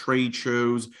you trade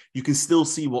shows. You can still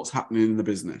see what's happening in the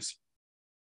business.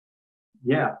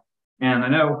 Yeah. And I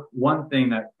know one thing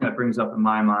that brings up in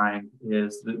my mind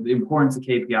is the importance of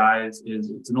KPIs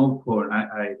it's an old quote. And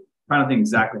I trying to think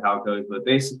exactly how it goes, but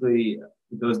basically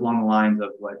it goes along the lines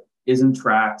of what isn't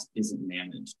tracked isn't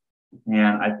managed.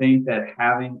 And I think that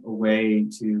having a way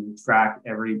to track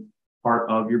every part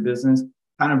of your business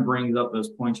kind of brings up those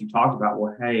points you talked about.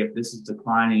 Well, hey, if this is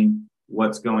declining,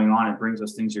 what's going on? It brings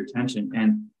those things to your attention.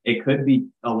 And it could be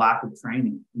a lack of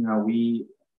training.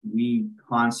 We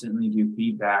constantly do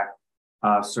feedback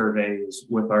surveys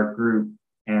with our group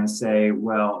and say,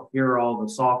 well, here are all the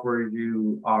software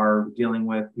you are dealing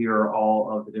with. Here are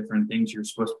all of the different things you're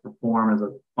supposed to perform as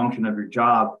a function of your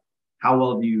job. How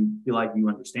well do you feel like you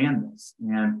understand this?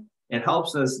 And it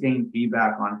helps us gain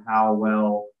feedback on how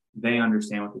well they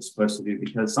understand what they're supposed to do,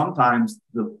 because sometimes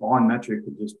the falling metric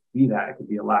could just be that. It could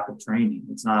be a lack of training.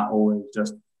 It's not always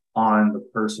just on the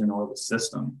person or the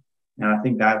system. And I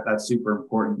think that that's super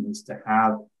important, is to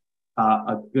have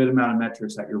a good amount of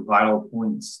metrics at your vital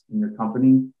points in your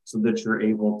company so that you're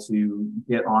able to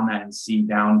get on that and see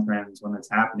downtrends when it's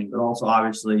happening. But also,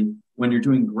 obviously, when you're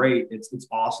doing great, it's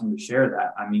awesome to share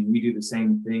that. I mean, we do the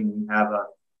same thing. We have a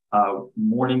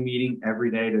morning meeting every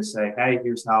day to say, hey,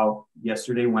 here's how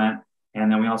yesterday went.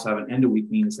 And then we also have an end of week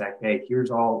meeting to say, hey,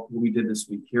 here's all we did this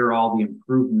week. Here are all the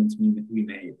improvements we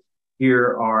made.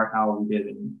 Here are how we did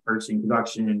in purchasing,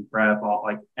 production, and prep, all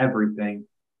like everything.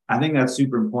 I think that's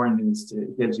super important.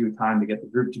 It gives you time to get the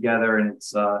group together, and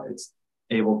it's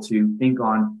able to think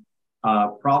on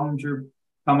problems you're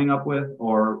coming up with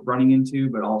or running into,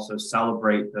 but also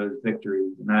celebrate those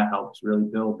victories. And that helps really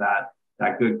build that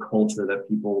good culture that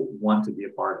people want to be a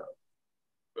part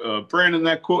of. Brandon,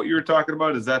 that quote you were talking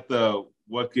about, is that the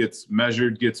what gets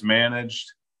measured gets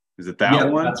managed? Is it that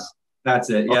one? That's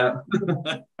it. Yeah.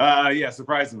 Yeah.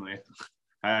 Surprisingly,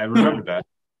 I remember that.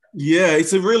 Yeah,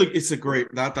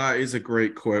 that is a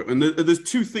great quote. And there's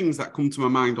two things that come to my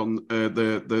mind on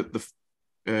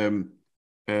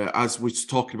as we're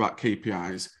talking about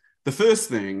KPIs. The first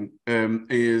thing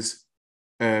is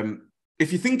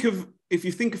if you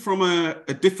think from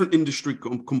a different industry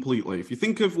completely, if you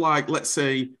think of, like, let's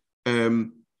say the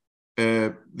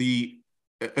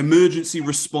emergency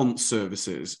response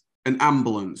services, an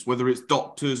ambulance, whether it's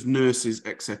doctors, nurses,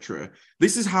 etc.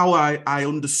 This is how I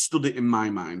understood it in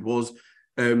my mind, was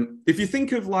if you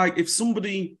think of, like, if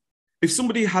somebody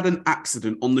had an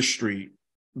accident on the street,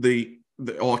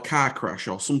 or a car crash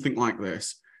or something like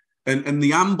this, and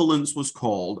the ambulance was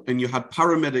called and you had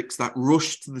paramedics that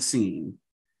rushed to the scene,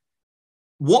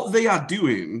 what they are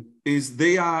doing is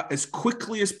they are, as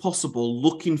quickly as possible,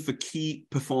 looking for key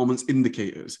performance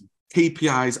indicators,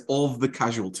 KPIs of the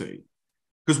casualty.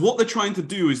 Because what they're trying to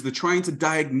do is they're trying to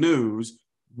diagnose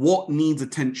what needs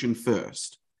attention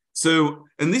first. So,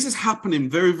 and this is happening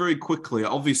very, very quickly.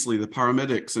 Obviously, the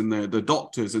paramedics and the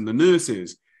doctors and the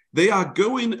nurses, they are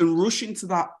going and rushing to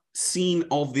that scene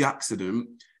of the accident,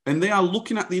 and they are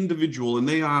looking at the individual, and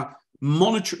they are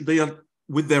monitoring, they are,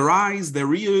 with their eyes,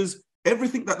 their ears,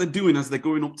 everything that they're doing as they're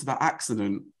going up to that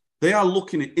accident, they are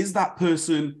looking at, is that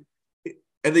person,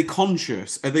 are they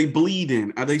conscious? Are they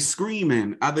bleeding? Are they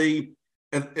screaming? Are they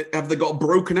Have they got a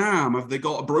broken arm? Have they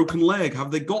got a broken leg?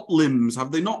 Have they got limbs?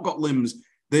 Have they not got limbs?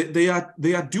 They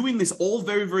are doing this all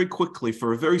very, very quickly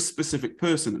for a very specific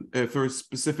person, for a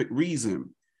specific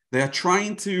reason. They are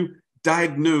trying to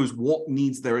diagnose what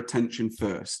needs their attention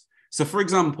first. So, for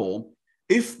example,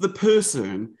 if the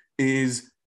person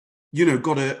is,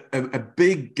 got a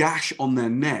big gash on their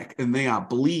neck and they are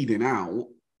bleeding out,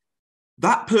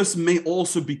 that person may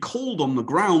also be cold on the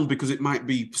ground because it might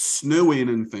be snowing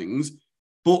and things,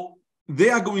 but they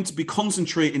are going to be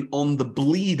concentrating on the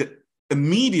bleed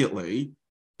immediately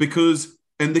because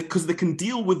they can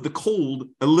deal with the cold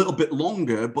a little bit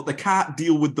longer, but they can't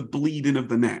deal with the bleeding of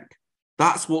the neck.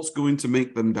 That's what's going to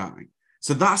make them die.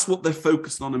 So that's what they're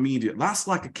focused on immediately. That's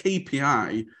like a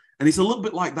KPI. And it's a little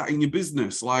bit like that in your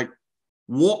business. Like,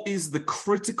 what is the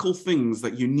critical things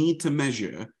that you need to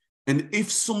measure? And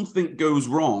if something goes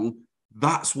wrong,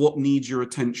 that's what needs your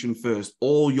attention first,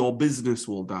 or your business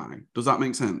will die. Does that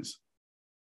make sense?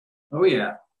 Oh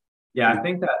yeah. Yeah, I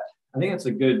think that's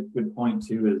a good point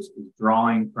too, is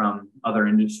drawing from other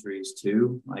industries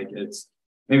too. Like, it's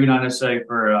maybe not necessarily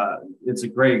it's a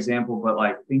great example, but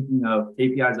like thinking of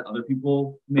KPIs that other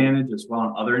people manage as well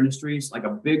in other industries. Like a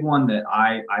big one that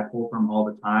I pull from all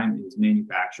the time is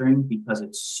manufacturing, because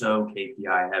it's so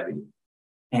KPI heavy.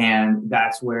 And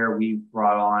that's where we've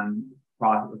brought on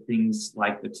things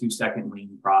like the 2-second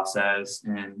lean process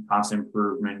and constant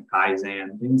improvement,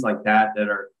 Kaizen, things like that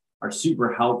are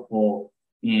super helpful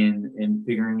in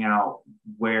figuring out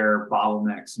where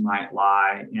bottlenecks might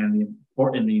lie and the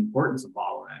importance of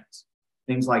bottlenecks.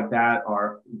 Things like that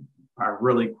are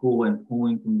really cool and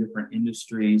pulling from different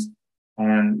industries.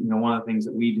 And one of the things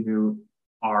that we do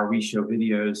are we show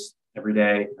videos every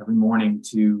day, every morning,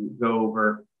 to go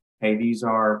over, hey, these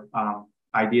are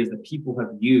ideas that people have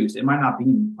used. It might not be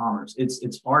in e-commerce.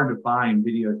 It's hard to find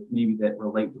videos maybe that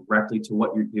relate directly to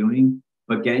what you're doing,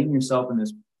 but getting yourself in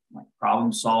this like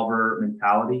problem solver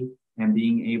mentality and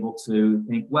being able to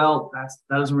think, well, that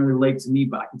doesn't really relate to me,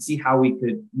 but I can see how we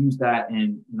could use that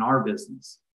in our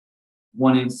business.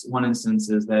 One instance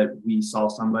is that we saw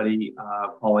somebody,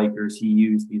 Paul Akers, he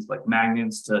used these like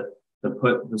magnets to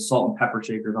put the salt and pepper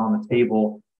shakers on the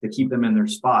table to keep them in their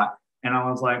spot. And I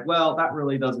was like, well,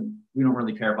 we don't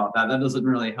really care about that. That doesn't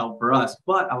really help for us.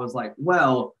 But I was like,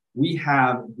 well, we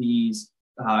have these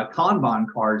Kanban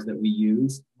cards that we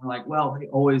use. We're like, well, they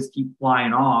always keep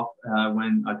flying off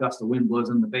when a gust of wind blows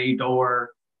in the bay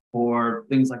door or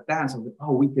things like that. So,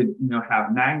 we could,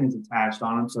 have magnets attached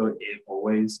on them, so it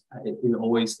always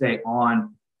stay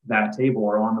on that table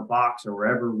or on the box or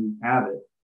wherever we have it.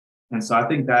 And so I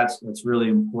think that's really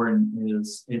important.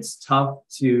 Is it's tough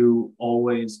to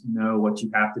always know what you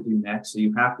have to do next. So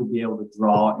you have to be able to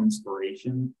draw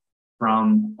inspiration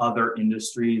from other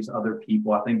industries, other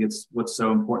people. I think it's what's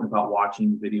so important about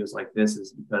watching videos like this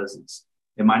is because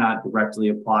it might not directly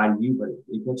apply to you, but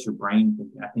it gets your brain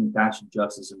thinking. I think that's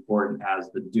just as important as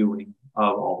the doing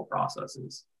of all the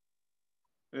processes.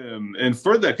 And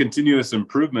for that continuous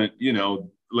improvement,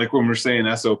 like when we're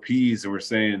saying SOPs and we're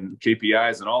saying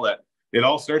KPIs and all that, it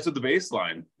all starts at the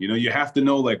baseline. You have to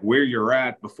know like where you're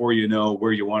at before you know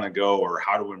where you want to go or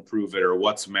how to improve it or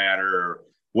what's matter or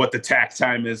what the tack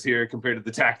time is here compared to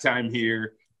the tack time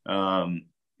here. It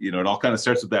all kind of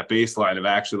starts with that baseline of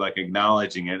actually like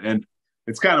acknowledging it. And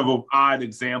it's kind of an odd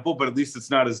example, but at least it's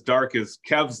not as dark as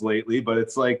Kev's lately, but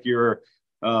it's like you're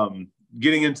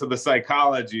getting into the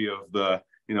psychology of the,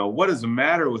 what does the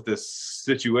matter with this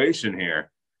situation here?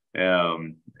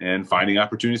 And finding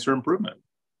opportunities for improvement.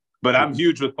 But I'm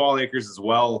huge with Paul Akers as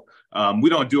well. We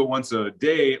don't do it once a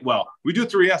day. Well, we do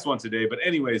 3S once a day, but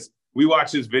anyways, we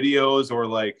watch his videos or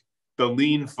like the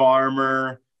Lean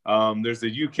Farmer. There's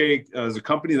there's a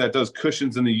company that does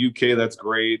cushions in the UK. That's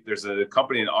great. There's a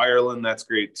company in Ireland that's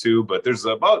great too. But there's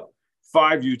about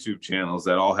 5 YouTube channels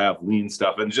that all have lean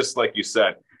stuff. And just like you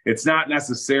said, it's not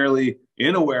necessarily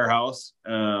in a warehouse,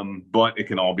 but it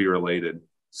can all be related.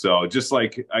 So just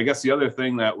like, I guess the other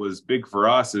thing that was big for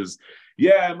us is,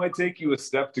 it might take you a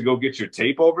step to go get your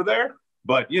tape over there.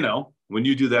 But, when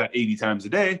you do that 80 times a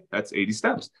day, that's 80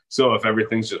 steps. So if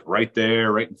everything's just right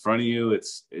there, right in front of you,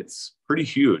 it's pretty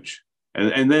huge.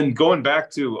 And then going back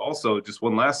to also just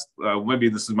one last, maybe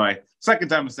this is my second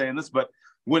time of saying this, but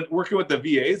when working with the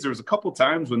VAs, there was a couple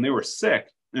times when they were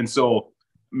sick. And so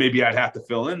maybe I'd have to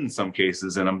fill in some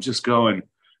cases. And I'm just going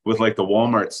with like the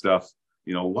Walmart stuff.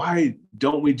 Why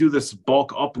don't we do this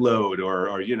bulk upload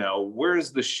or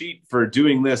where's the sheet for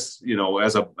doing this,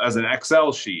 as an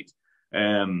Excel sheet?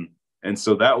 And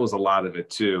so that was a lot of it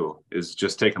too, is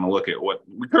just taking a look at what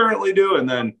we currently do and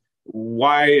then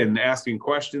why and asking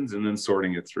questions and then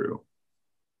sorting it through.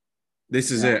 This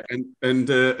is it, and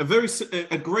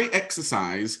a great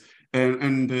exercise,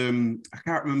 and I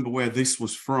can't remember where this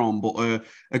was from, but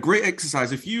a great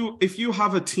exercise. If you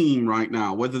have a team right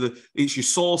now, whether it's your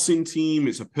sourcing team,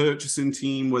 it's a purchasing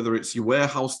team, whether it's your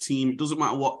warehouse team, it doesn't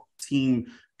matter what team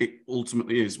it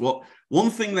ultimately is. One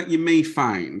thing that you may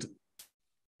find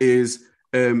is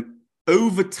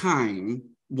over time,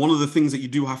 one of the things that you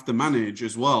do have to manage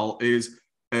as well is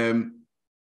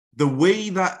the way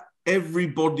that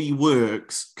everybody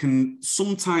works can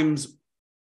sometimes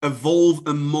evolve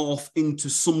and morph into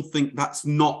something that's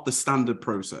not the standard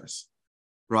process,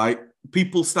 right?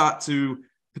 People start to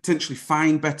potentially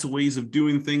find better ways of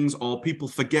doing things, or people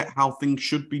forget how things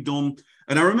should be done.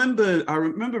 And I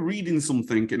remember reading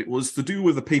something, and it was to do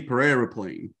with a paper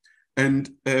aeroplane, and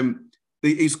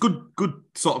it's good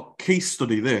sort of case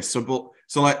study this. So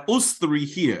like us three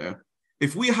here,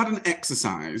 if we had an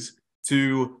exercise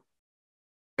to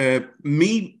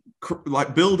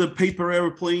like build a paper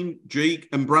aeroplane, Jake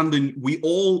and Brandon, we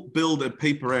all build a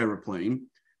paper aeroplane.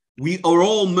 We are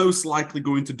all most likely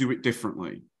going to do it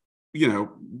differently. You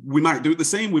know, we might do it the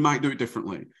same, we might do it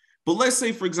differently. But let's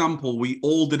say, for example, we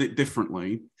all did it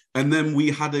differently, and then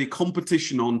we had a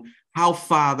competition on how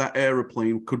far that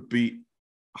aeroplane could be,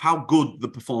 how good the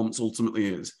performance ultimately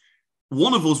is.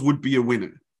 One of us would be a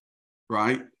winner,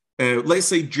 right? Let's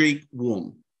say Jake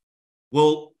won.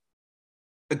 Well,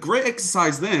 a great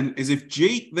exercise then is if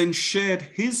Jake then shared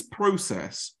his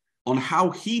process on how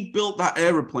he built that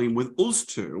aeroplane with us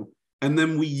two, and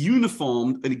then we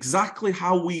uniformed and exactly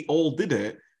how we all did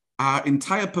it, our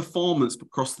entire performance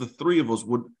across the three of us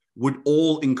would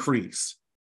all increase,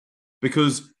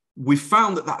 because we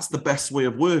found that that's the best way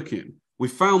of working. We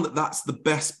found that that's the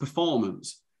best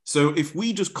performance. So if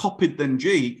we just copied then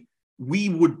Jake, we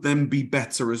would then be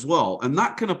better as well. And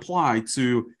that can apply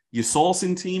to your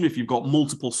sourcing team. If you've got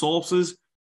multiple sources,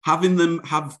 having them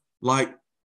have like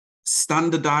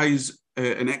standardize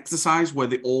an exercise where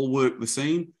they all work the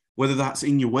same, whether that's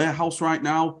in your warehouse right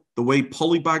now, the way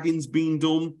polybagging's being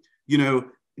done, you know,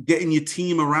 getting your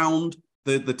team around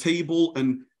the table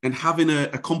and having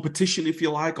a competition, if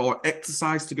you like, or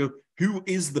exercise to go, who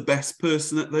is the best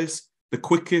person at this, the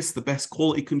quickest, the best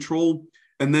quality control,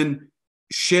 and then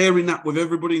sharing that with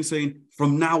everybody and saying,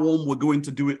 from now on, we're going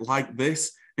to do it like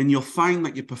this. And you'll find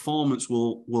that your performance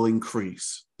will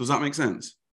increase. Does that make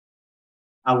sense?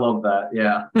 I love that.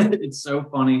 Yeah. It's so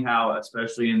funny how,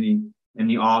 especially in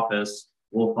the office,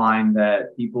 we'll find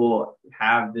that people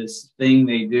have this thing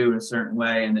they do in a certain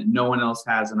way and that no one else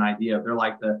has an idea. They're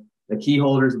like the key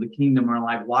holders of the kingdom are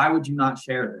like, why would you not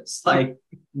share this? Like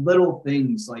little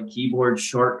things like keyboard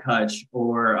shortcuts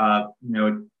or,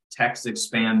 text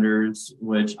expanders,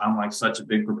 which I'm like such a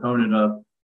big proponent of.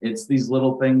 It's these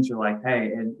little things you're like,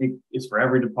 hey, and it's for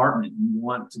every department. You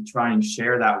want to try and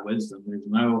share that wisdom. There's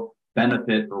no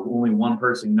benefit for only one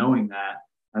person knowing that.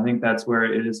 I think that's where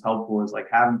it is helpful, is like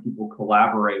having people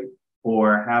collaborate,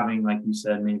 or having, like you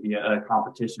said, maybe a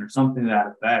competition or something to that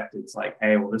effect. It's like,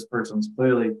 hey, well, this person's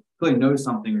clearly knows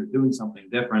something or doing something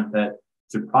different that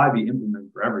should probably be implemented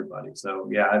for everybody. So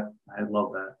yeah, I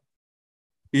love that.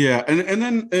 Yeah, and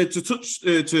then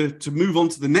to move on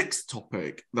to the next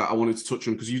topic that I wanted to touch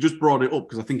on, because you just brought it up,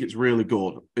 because I think it's really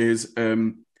good, is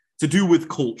to do with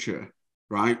culture,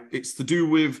 right? It's to do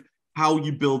with how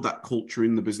you build that culture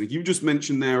in the business. You just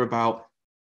mentioned there about,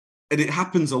 and it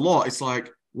happens a lot. It's like,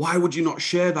 why would you not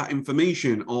share that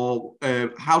information, or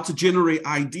how to generate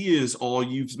ideas, or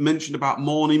you've mentioned about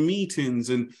morning meetings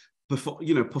and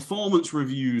performance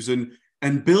reviews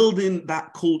and building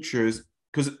that culture.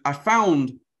 Because I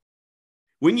found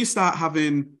when you start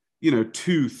having,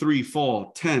 2, 3,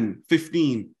 4, 10,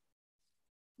 15,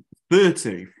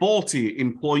 30, 40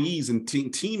 employees and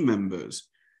team members,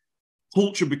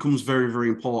 culture becomes very, very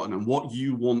important, and what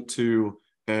you want to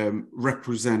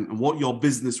represent and what your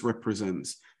business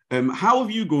represents. How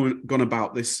have you gone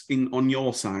about this on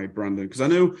your side, Brandon? Because I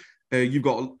know you've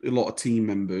got a lot of team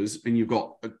members and you've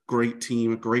got a great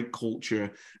team, a great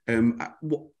culture.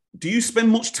 Do you spend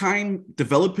much time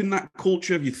developing that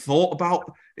culture? Have you thought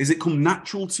about, has it come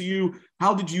natural to you?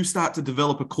 How did you start to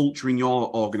develop a culture in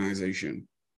your organization?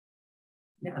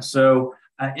 Yeah, so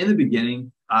in the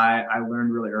beginning, I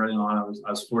learned really early on. I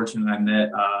was fortunate. I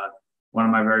met one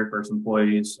of my very first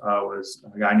employees was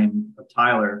a guy named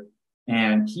Tyler,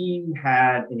 and he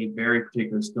had a very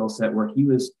particular skill set where he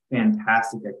was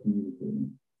fantastic at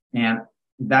communicating. And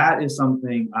that is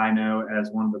something I know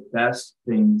as one of the best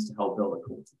things to help build a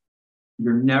culture.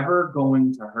 You're never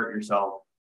going to hurt yourself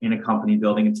in a company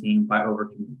building a team by over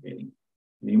communicating.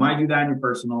 You might do that in your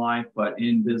personal life, but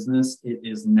in business, it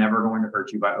is never going to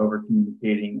hurt you by over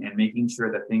communicating and making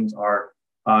sure that things are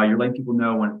You're letting people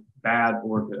know when it's bad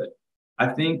or good. I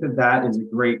think that that is a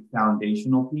great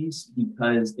foundational piece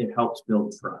because it helps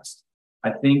build trust.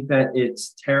 I think that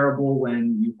it's terrible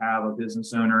when you have a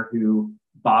business owner who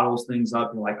bottles things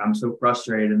up. You're like, I'm so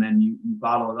frustrated. And then you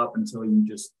bottle it up until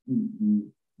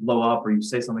you blow up or you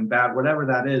say something bad, whatever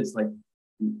that is. Like,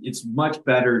 it's much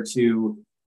better to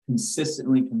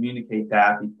consistently communicate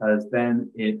that, because then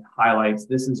it highlights,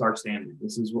 this is our standard.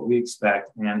 This is what we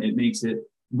expect. And it makes it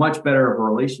much better of a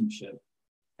relationship.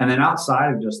 And then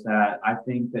outside of just that, I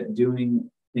think that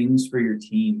doing things for your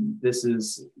team, this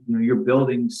is, you're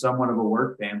building somewhat of a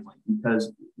work family, because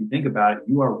if you think about it,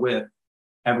 you are with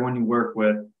everyone you work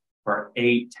with for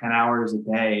 8-10 hours a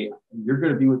day. You're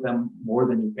going to be with them more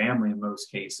than your family in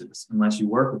most cases, unless you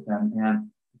work with them. And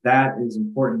that is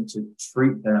important to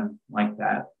treat them like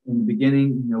that. In the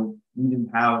beginning, we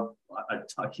didn't have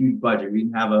a huge budget. We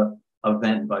didn't have a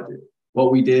event budget.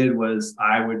 What we did was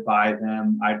I would buy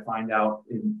them. I'd find out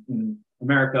in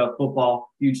America, football,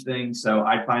 huge thing. So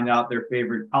I'd find out their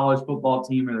favorite college football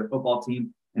team or their football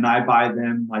team, and I buy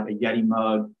them like a Yeti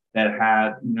mug that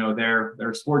had,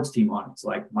 their sports team on it. It's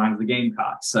like, mine's the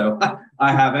Gamecocks. So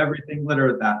I have everything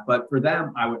littered with that. But for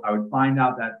them, I would find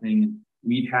out that thing, and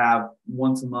we'd have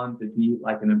once a month, it'd be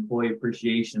like an employee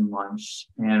appreciation lunch,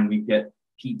 and we'd get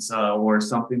pizza or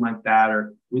something like that,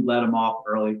 or we'd let them off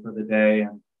early for the day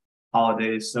and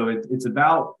holidays. So it's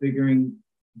about figuring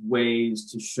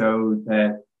ways to show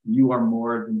that you are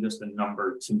more than just a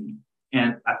number to me.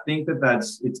 And I think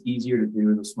that it's easier to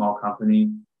do as a small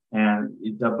company,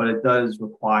 but it does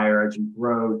require, as you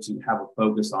grow, to have a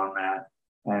focus on that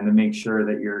and to make sure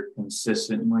that you're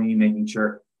consistently making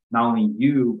sure not only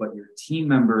you, but your team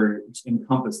members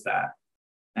encompass that.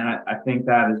 And I think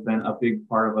that has been a big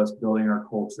part of us building our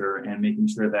culture and making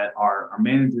sure that our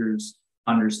managers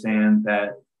understand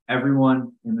that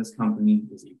everyone in this company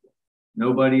is equal.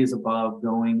 Nobody is above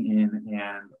going in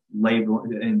and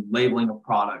labeling a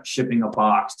product, shipping a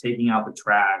box, taking out the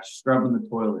trash, scrubbing the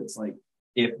toilets. Like,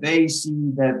 if they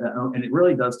see that, and it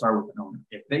really does start with the owner.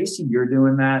 If they see you're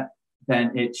doing that,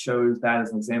 then it shows that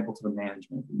as an example to the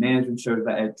management. The management shows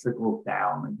that it trickles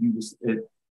down. Like,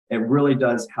 it really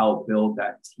does help build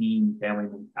that team family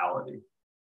mentality.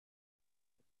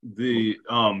 The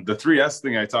 3S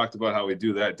thing I talked about, how we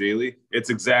do that daily, it's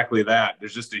exactly that.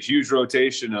 There's just a huge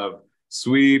rotation of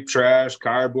sweep, trash,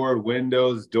 cardboard,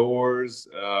 windows, doors,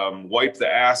 wipe the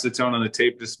acetone on the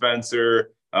tape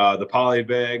dispenser, the poly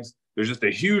bags. There's just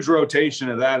a huge rotation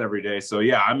of that every day. So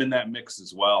yeah, I'm in that mix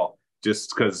as well,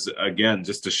 just because, again,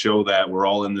 just to show that we're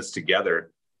all in this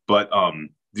together. But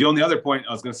the only other point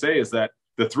I was going to say is that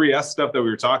the 3S stuff that we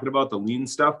were talking about, the lean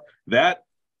stuff, that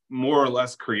more or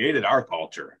less created our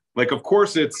culture. Like, of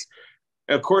course it's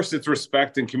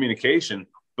respect and communication,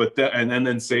 but and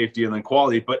then safety and then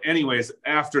quality. But anyways,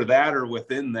 after that or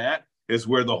within that is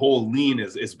where the whole lean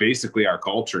is basically our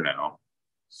culture now.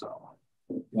 So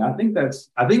yeah, I think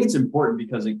it's important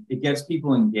because it gets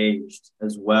people engaged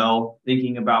as well,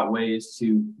 thinking about ways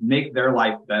to make their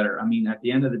life better. I mean, at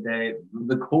the end of the day,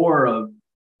 the core of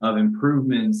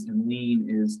improvements in lean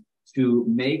is to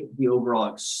make the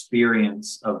overall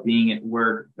experience of being at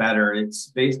work better.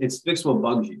 It's fix what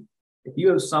bugs you. If you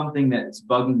have something that's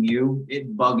bugging you, it's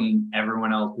bugging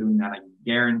everyone else doing that. I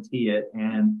guarantee it.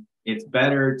 And it's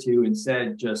better to,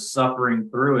 instead just suffering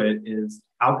through it, is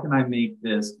how can I make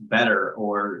this better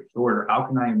or shorter? How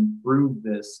can I improve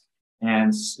this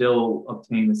and still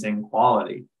obtain the same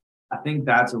quality? I think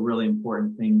that's a really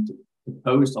important thing to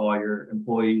post all your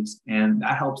employees, and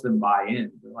that helps them buy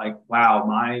in. They're like, wow,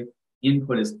 my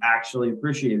input is actually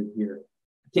appreciated here.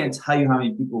 I can't tell you how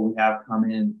many people we have come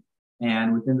in,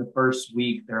 and within the first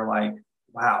week, they're like,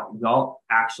 wow, y'all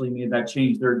actually made that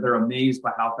change. They're amazed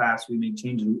by how fast we make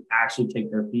changes. We actually take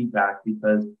their feedback,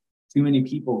 because too many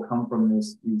people come from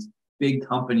these big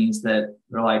companies that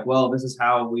they're like, well, this is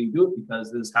how we do it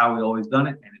because this is how we always done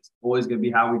it, and it's always going to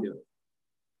be how we do it.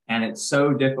 And it's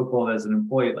so difficult as an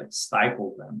employee, it like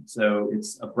stifles them. So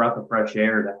it's a breath of fresh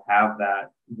air to have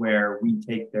that, where we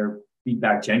take their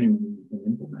feedback genuinely and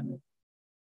implement it.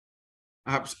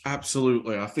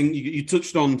 Absolutely. I think you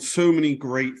touched on so many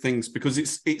great things, because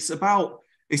it's about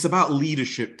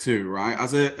leadership too, right?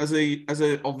 As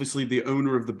a obviously the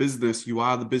owner of the business, you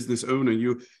are the business owner.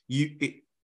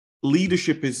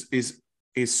 Leadership is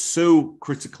so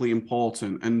critically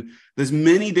important, and there's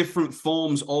many different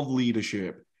forms of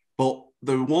leadership. But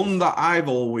the one that I've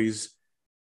always,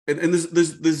 and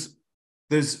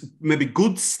there's maybe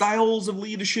good styles of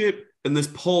leadership and there's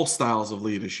poor styles of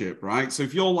leadership, right? So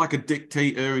if you're like a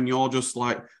dictator and you're just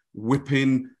like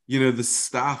whipping, the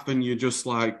staff, and you're just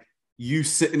like, you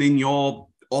sitting in your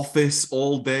office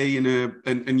all day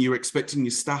and you're expecting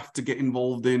your staff to get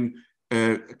involved in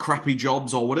crappy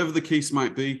jobs or whatever the case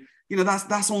might be,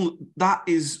 that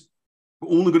is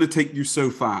only going to take you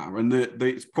so far, and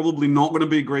it's probably not going to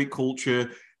be a great culture.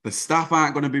 The staff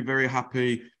aren't going to be very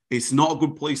happy. It's not a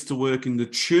good place to work, and the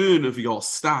churn of your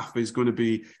staff is going to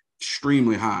be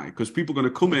extremely high because people are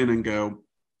going to come in and go,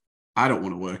 I don't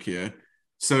want to work here.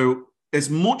 So as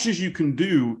much as you can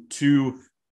do to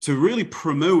really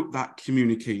promote that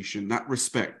communication, that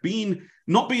respect,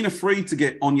 not being afraid to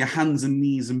get on your hands and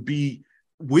knees and be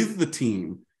with the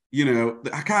team.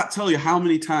 I can't tell you how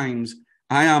many times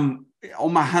I am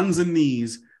on my hands and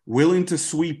knees, willing to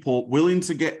sweep up, willing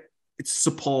to get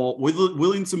support,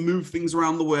 willing to move things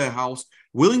around the warehouse,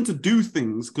 willing to do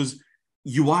things because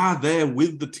you are there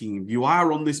with the team. You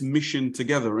are on this mission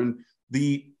together. And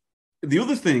the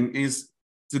other thing is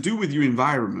to do with your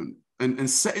environment and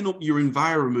setting up your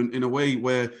environment in a way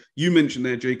where you mentioned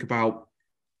there, Jake, about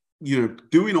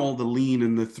doing all the lean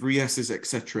and the 3S's,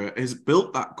 etc., has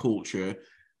built that culture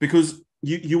because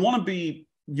you want to be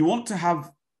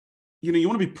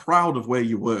proud of where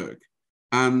you work.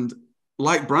 And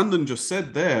like Brandon just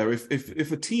said there,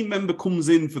 if a team member comes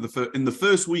in in the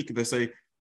first week, they say,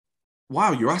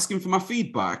 wow, you're asking for my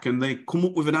feedback, and they come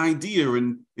up with an idea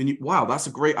and wow, that's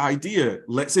a great idea,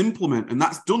 let's implement, and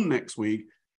that's done next week,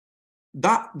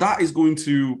 that is going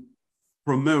to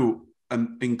promote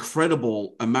an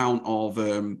incredible amount of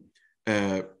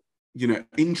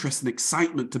interest and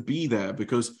excitement to be there,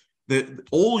 because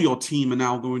all your team are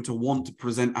now going to want to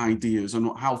present ideas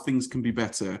on how things can be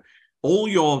better. All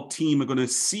your team are going to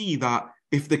see that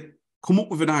if they come up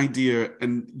with an idea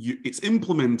and it's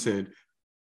implemented,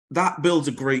 that builds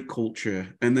a great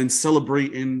culture. And then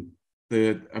celebrating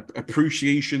the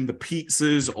appreciation, the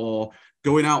pizzas, or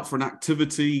going out for an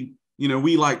activity.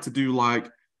 We like to do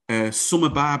summer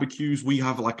barbecues. We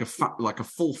have like a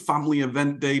full family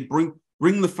event day.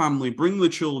 Bring the family, bring the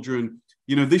children.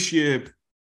 This year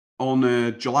on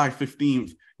July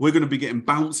 15th, we're going to be getting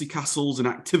bouncy castles and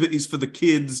activities for the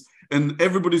kids, and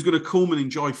everybody's going to come and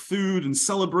enjoy food and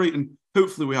celebrate. And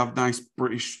hopefully we have nice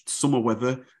British summer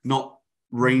weather, not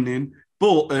raining.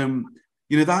 But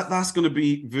that's going to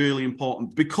be really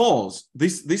important, because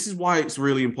this is why it's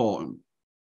really important.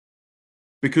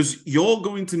 Because you're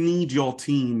going to need your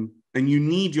team, and you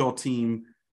need your team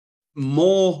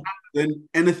more than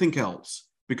anything else,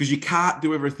 because you can't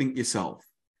do everything yourself.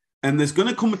 And there's going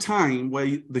to come a time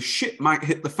where the shit might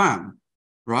hit the fan,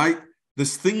 right?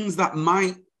 There's things that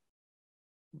might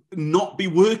not be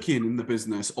working in the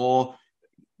business, or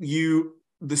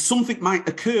there's something might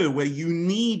occur where you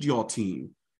need your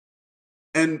team.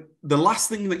 And the last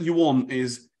thing that you want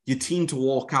is your team to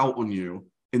walk out on you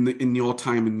in your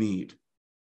time of need.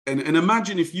 And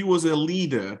imagine if you was a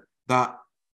leader that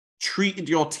treated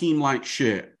your team like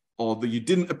shit, or that you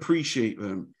didn't appreciate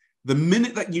them. The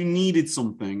minute that you needed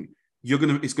something,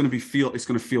 it's going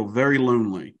to feel very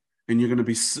lonely, and you're going to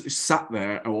be sat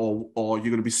there, or you're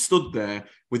going to be stood there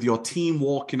with your team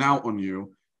walking out on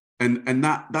you, and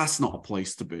that's not a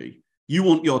place to be. You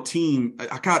want your team.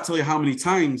 I can't tell you how many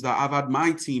times that I've had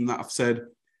my team that have said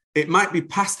it might be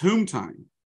past home time,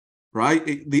 right?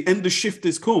 The end of shift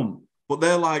has come, but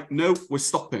they're like, no, we're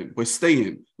stopping, we're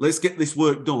staying. Let's get this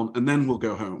work done, and then we'll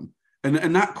go home.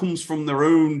 And that comes from their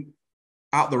own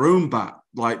bat,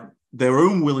 like their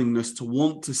own willingness to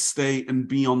want to stay and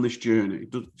be on this journey.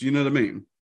 Do you know what I mean?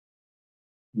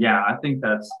 Yeah, I think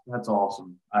that's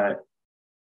awesome. I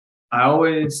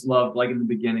always loved, like in the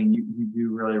beginning, you do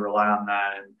really rely on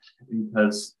that, and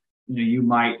because you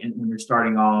might, when you're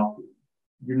starting off,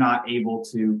 you're not able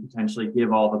to potentially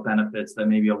give all the benefits that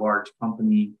maybe a large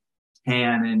company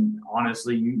can, and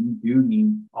honestly, you do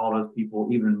need all those people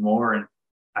even more. And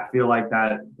I feel like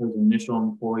that those initial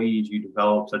employees, you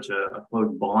develop such a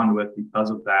close bond with because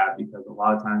of that. Because a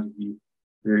lot of times, if you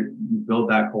build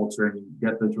that culture and you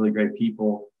get those really great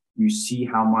people, you see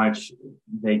how much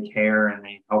they care and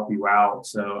they help you out.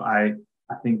 So I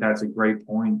think that's a great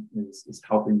point, is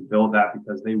helping build that,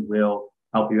 because they will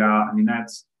help you out. I mean,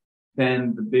 that's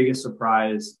been the biggest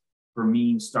surprise for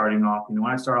me starting off. When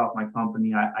I started off my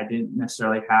company, I didn't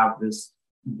necessarily have this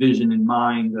vision in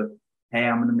mind of, hey,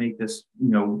 I'm going to make this,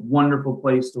 wonderful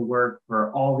place to work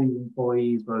for all these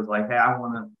employees. But it was like, hey, I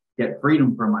want to get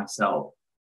freedom for myself.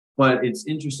 But it's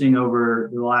interesting over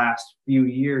the last few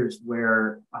years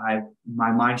where my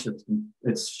mindset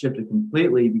it's shifted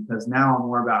completely, because now I'm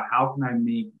more about how can I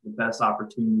make the best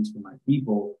opportunities for my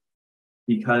people,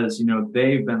 because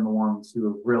they've been the ones who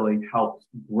have really helped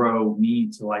grow me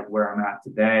to like where I'm at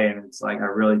today. And it's like I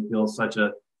really feel such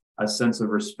a a sense of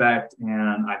respect,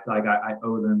 and I feel like I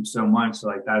owe them so much. So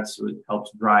like that's what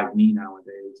helps drive me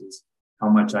nowadays is how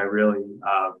much I really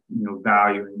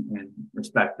value and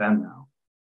respect them now.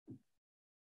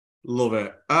 Love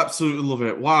it. Absolutely love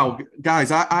it. Wow.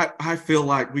 Guys, I feel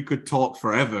like we could talk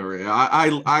forever here.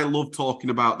 I love talking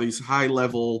about these high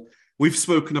level. We've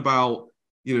spoken about,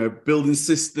 building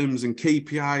systems and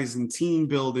KPIs and team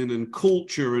building and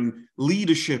culture and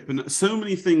leadership and so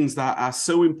many things that are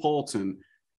so important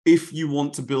if you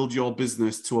want to build your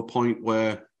business to a point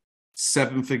where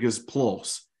 7 figures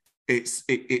plus.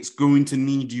 It's going to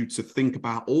need you to think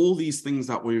about all these things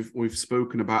that we've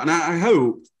spoken about. And I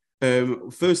hope,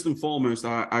 first and foremost,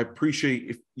 I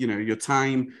appreciate your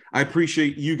time. I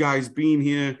appreciate you guys being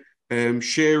here,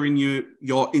 sharing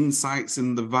your insights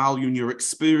and the value and your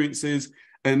experiences.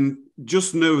 And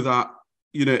just know that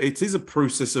it is a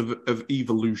process of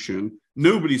evolution.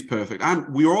 Nobody's perfect,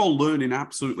 and we're all learning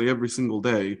absolutely every single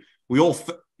day. We all,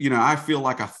 I feel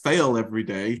like I fail every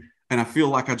day, and I feel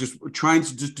like I just trying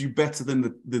to just do better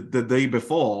than the day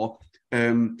before,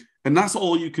 and that's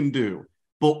all you can do.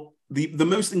 But the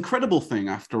most incredible thing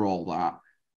after all that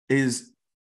is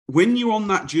when you're on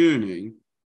that journey,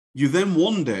 you then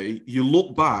one day you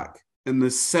look back and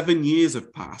there's 7 years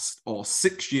have passed, or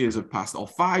 6 years have passed, or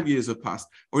 5 years have passed,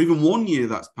 or even 1 year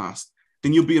that's passed,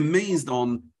 and you'll be amazed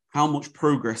on how much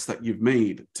progress that you've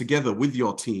made together with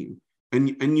your team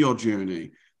and your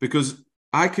journey. Because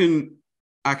I can't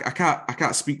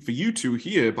speak for you two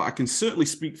here, but I can certainly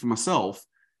speak for myself.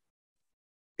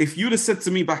 If you'd have said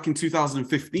to me back in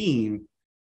 2015,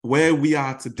 where we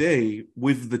are today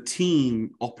with the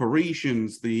team,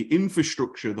 operations, the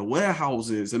infrastructure, the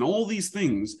warehouses, and all these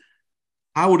things,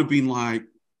 I would have been like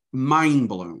mind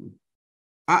blown,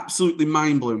 absolutely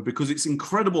mind blown, because it's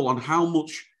incredible on how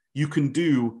much you can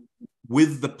do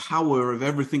with the power of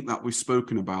everything that we've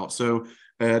spoken about. So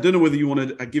I don't know whether you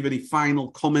want to give any final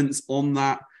comments on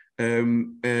that.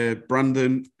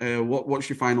 Brandon, what's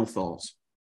your final thoughts?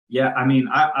 Yeah, I mean,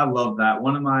 I love that.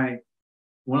 One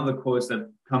of the quotes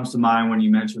that comes to mind when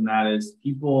you mention that is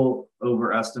people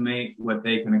overestimate what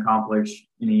they can accomplish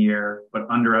in a year, but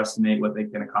underestimate what they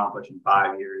can accomplish in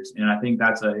 5 years. And I think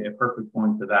that's a perfect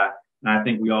point to that. And I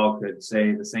think we all could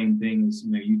say the same things.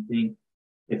 You think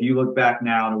if you look back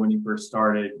now to when you first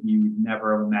started, you would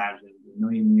never have imagined in a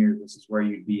million years this is where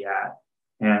you'd be at.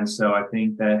 And so I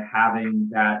think that having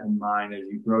that in mind as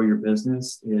you grow your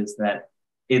business is that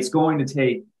it's going to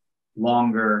take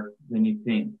longer than you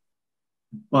think,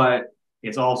 but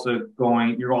you're also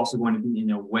going to be in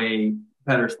a way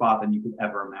better spot than you could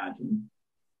ever imagine.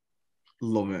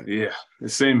 Love it. Yeah. The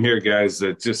same here, guys.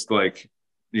 That just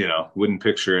wouldn't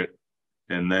picture it.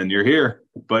 And then you're here,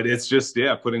 but it's just,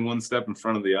 putting one step in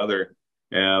front of the other.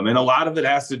 And a lot of it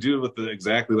has to do with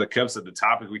exactly like Kev said, the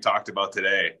topic we talked about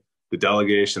today, the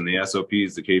delegation, the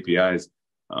SOPs, the KPIs,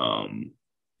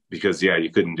 because you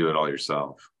couldn't do it all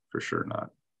yourself, for sure not.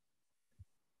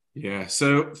 Yeah,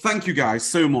 so thank you guys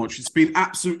so much. It's been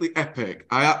absolutely epic.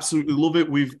 I absolutely love it.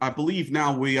 I believe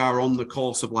now we are on the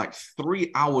course of like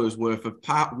 3 hours worth of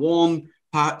part 1,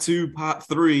 part 2, part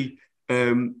 3.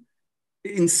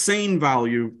 Insane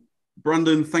value.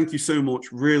 Brandon, thank you so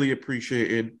much. Really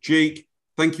appreciated. Jake,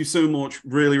 thank you so much.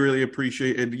 Really, really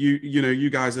appreciated. You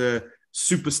guys are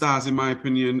superstars in my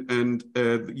opinion, and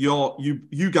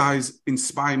you guys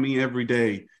inspire me every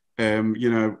day.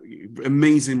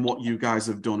 Amazing what you guys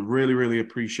have done. Really, really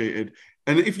appreciated.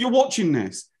 And if you're watching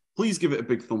this, please give it a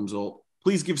big thumbs up.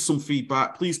 Please give some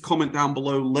feedback. Please comment down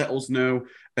below. Let us know.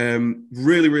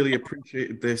 Really, really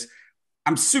appreciated this.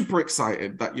 I'm super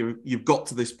excited that you've got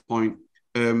to this point.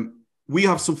 We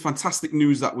have some fantastic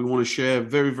news that we want to share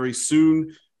very, very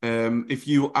soon. If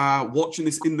you are watching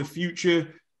this in the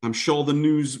future, I'm sure the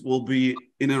news will be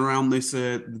in and around this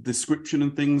description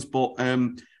and things, but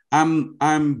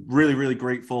I'm really, really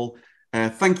grateful.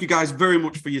 Thank you guys very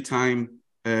much for your time.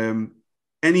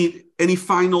 Any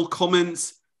final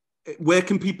comments? Where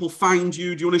can people find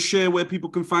you? Do you want to share where people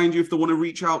can find you if they want to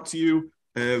reach out to you?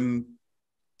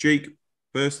 Jake,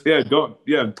 first.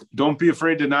 Don't be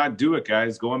afraid to not do it,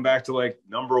 guys. Going back to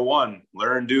number 1,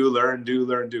 learn, do.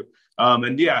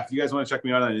 And if you guys want to check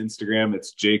me out on Instagram,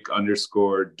 it's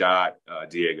Jake_.Diego,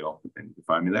 and you can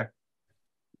find me there.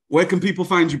 Where can people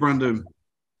find you, Brandon?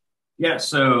 Yeah,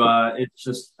 so it's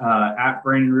just at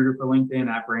Brandon Reuter for LinkedIn,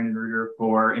 at Brandon Reuter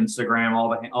for Instagram,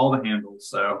 all the handles.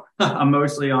 So I'm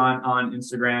mostly on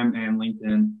Instagram and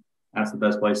LinkedIn. That's the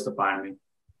best place to find me.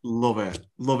 Love it.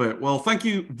 Love it. Well, thank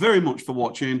you very much for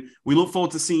watching. We look forward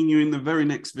to seeing you in the very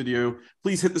next video.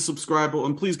 Please hit the subscribe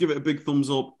button. Please give it a big thumbs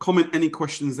up. Comment any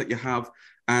questions that you have.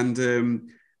 And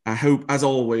I hope, as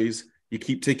always, you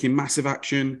keep taking massive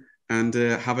action and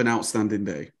have an outstanding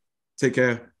day. Take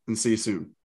care and see you soon.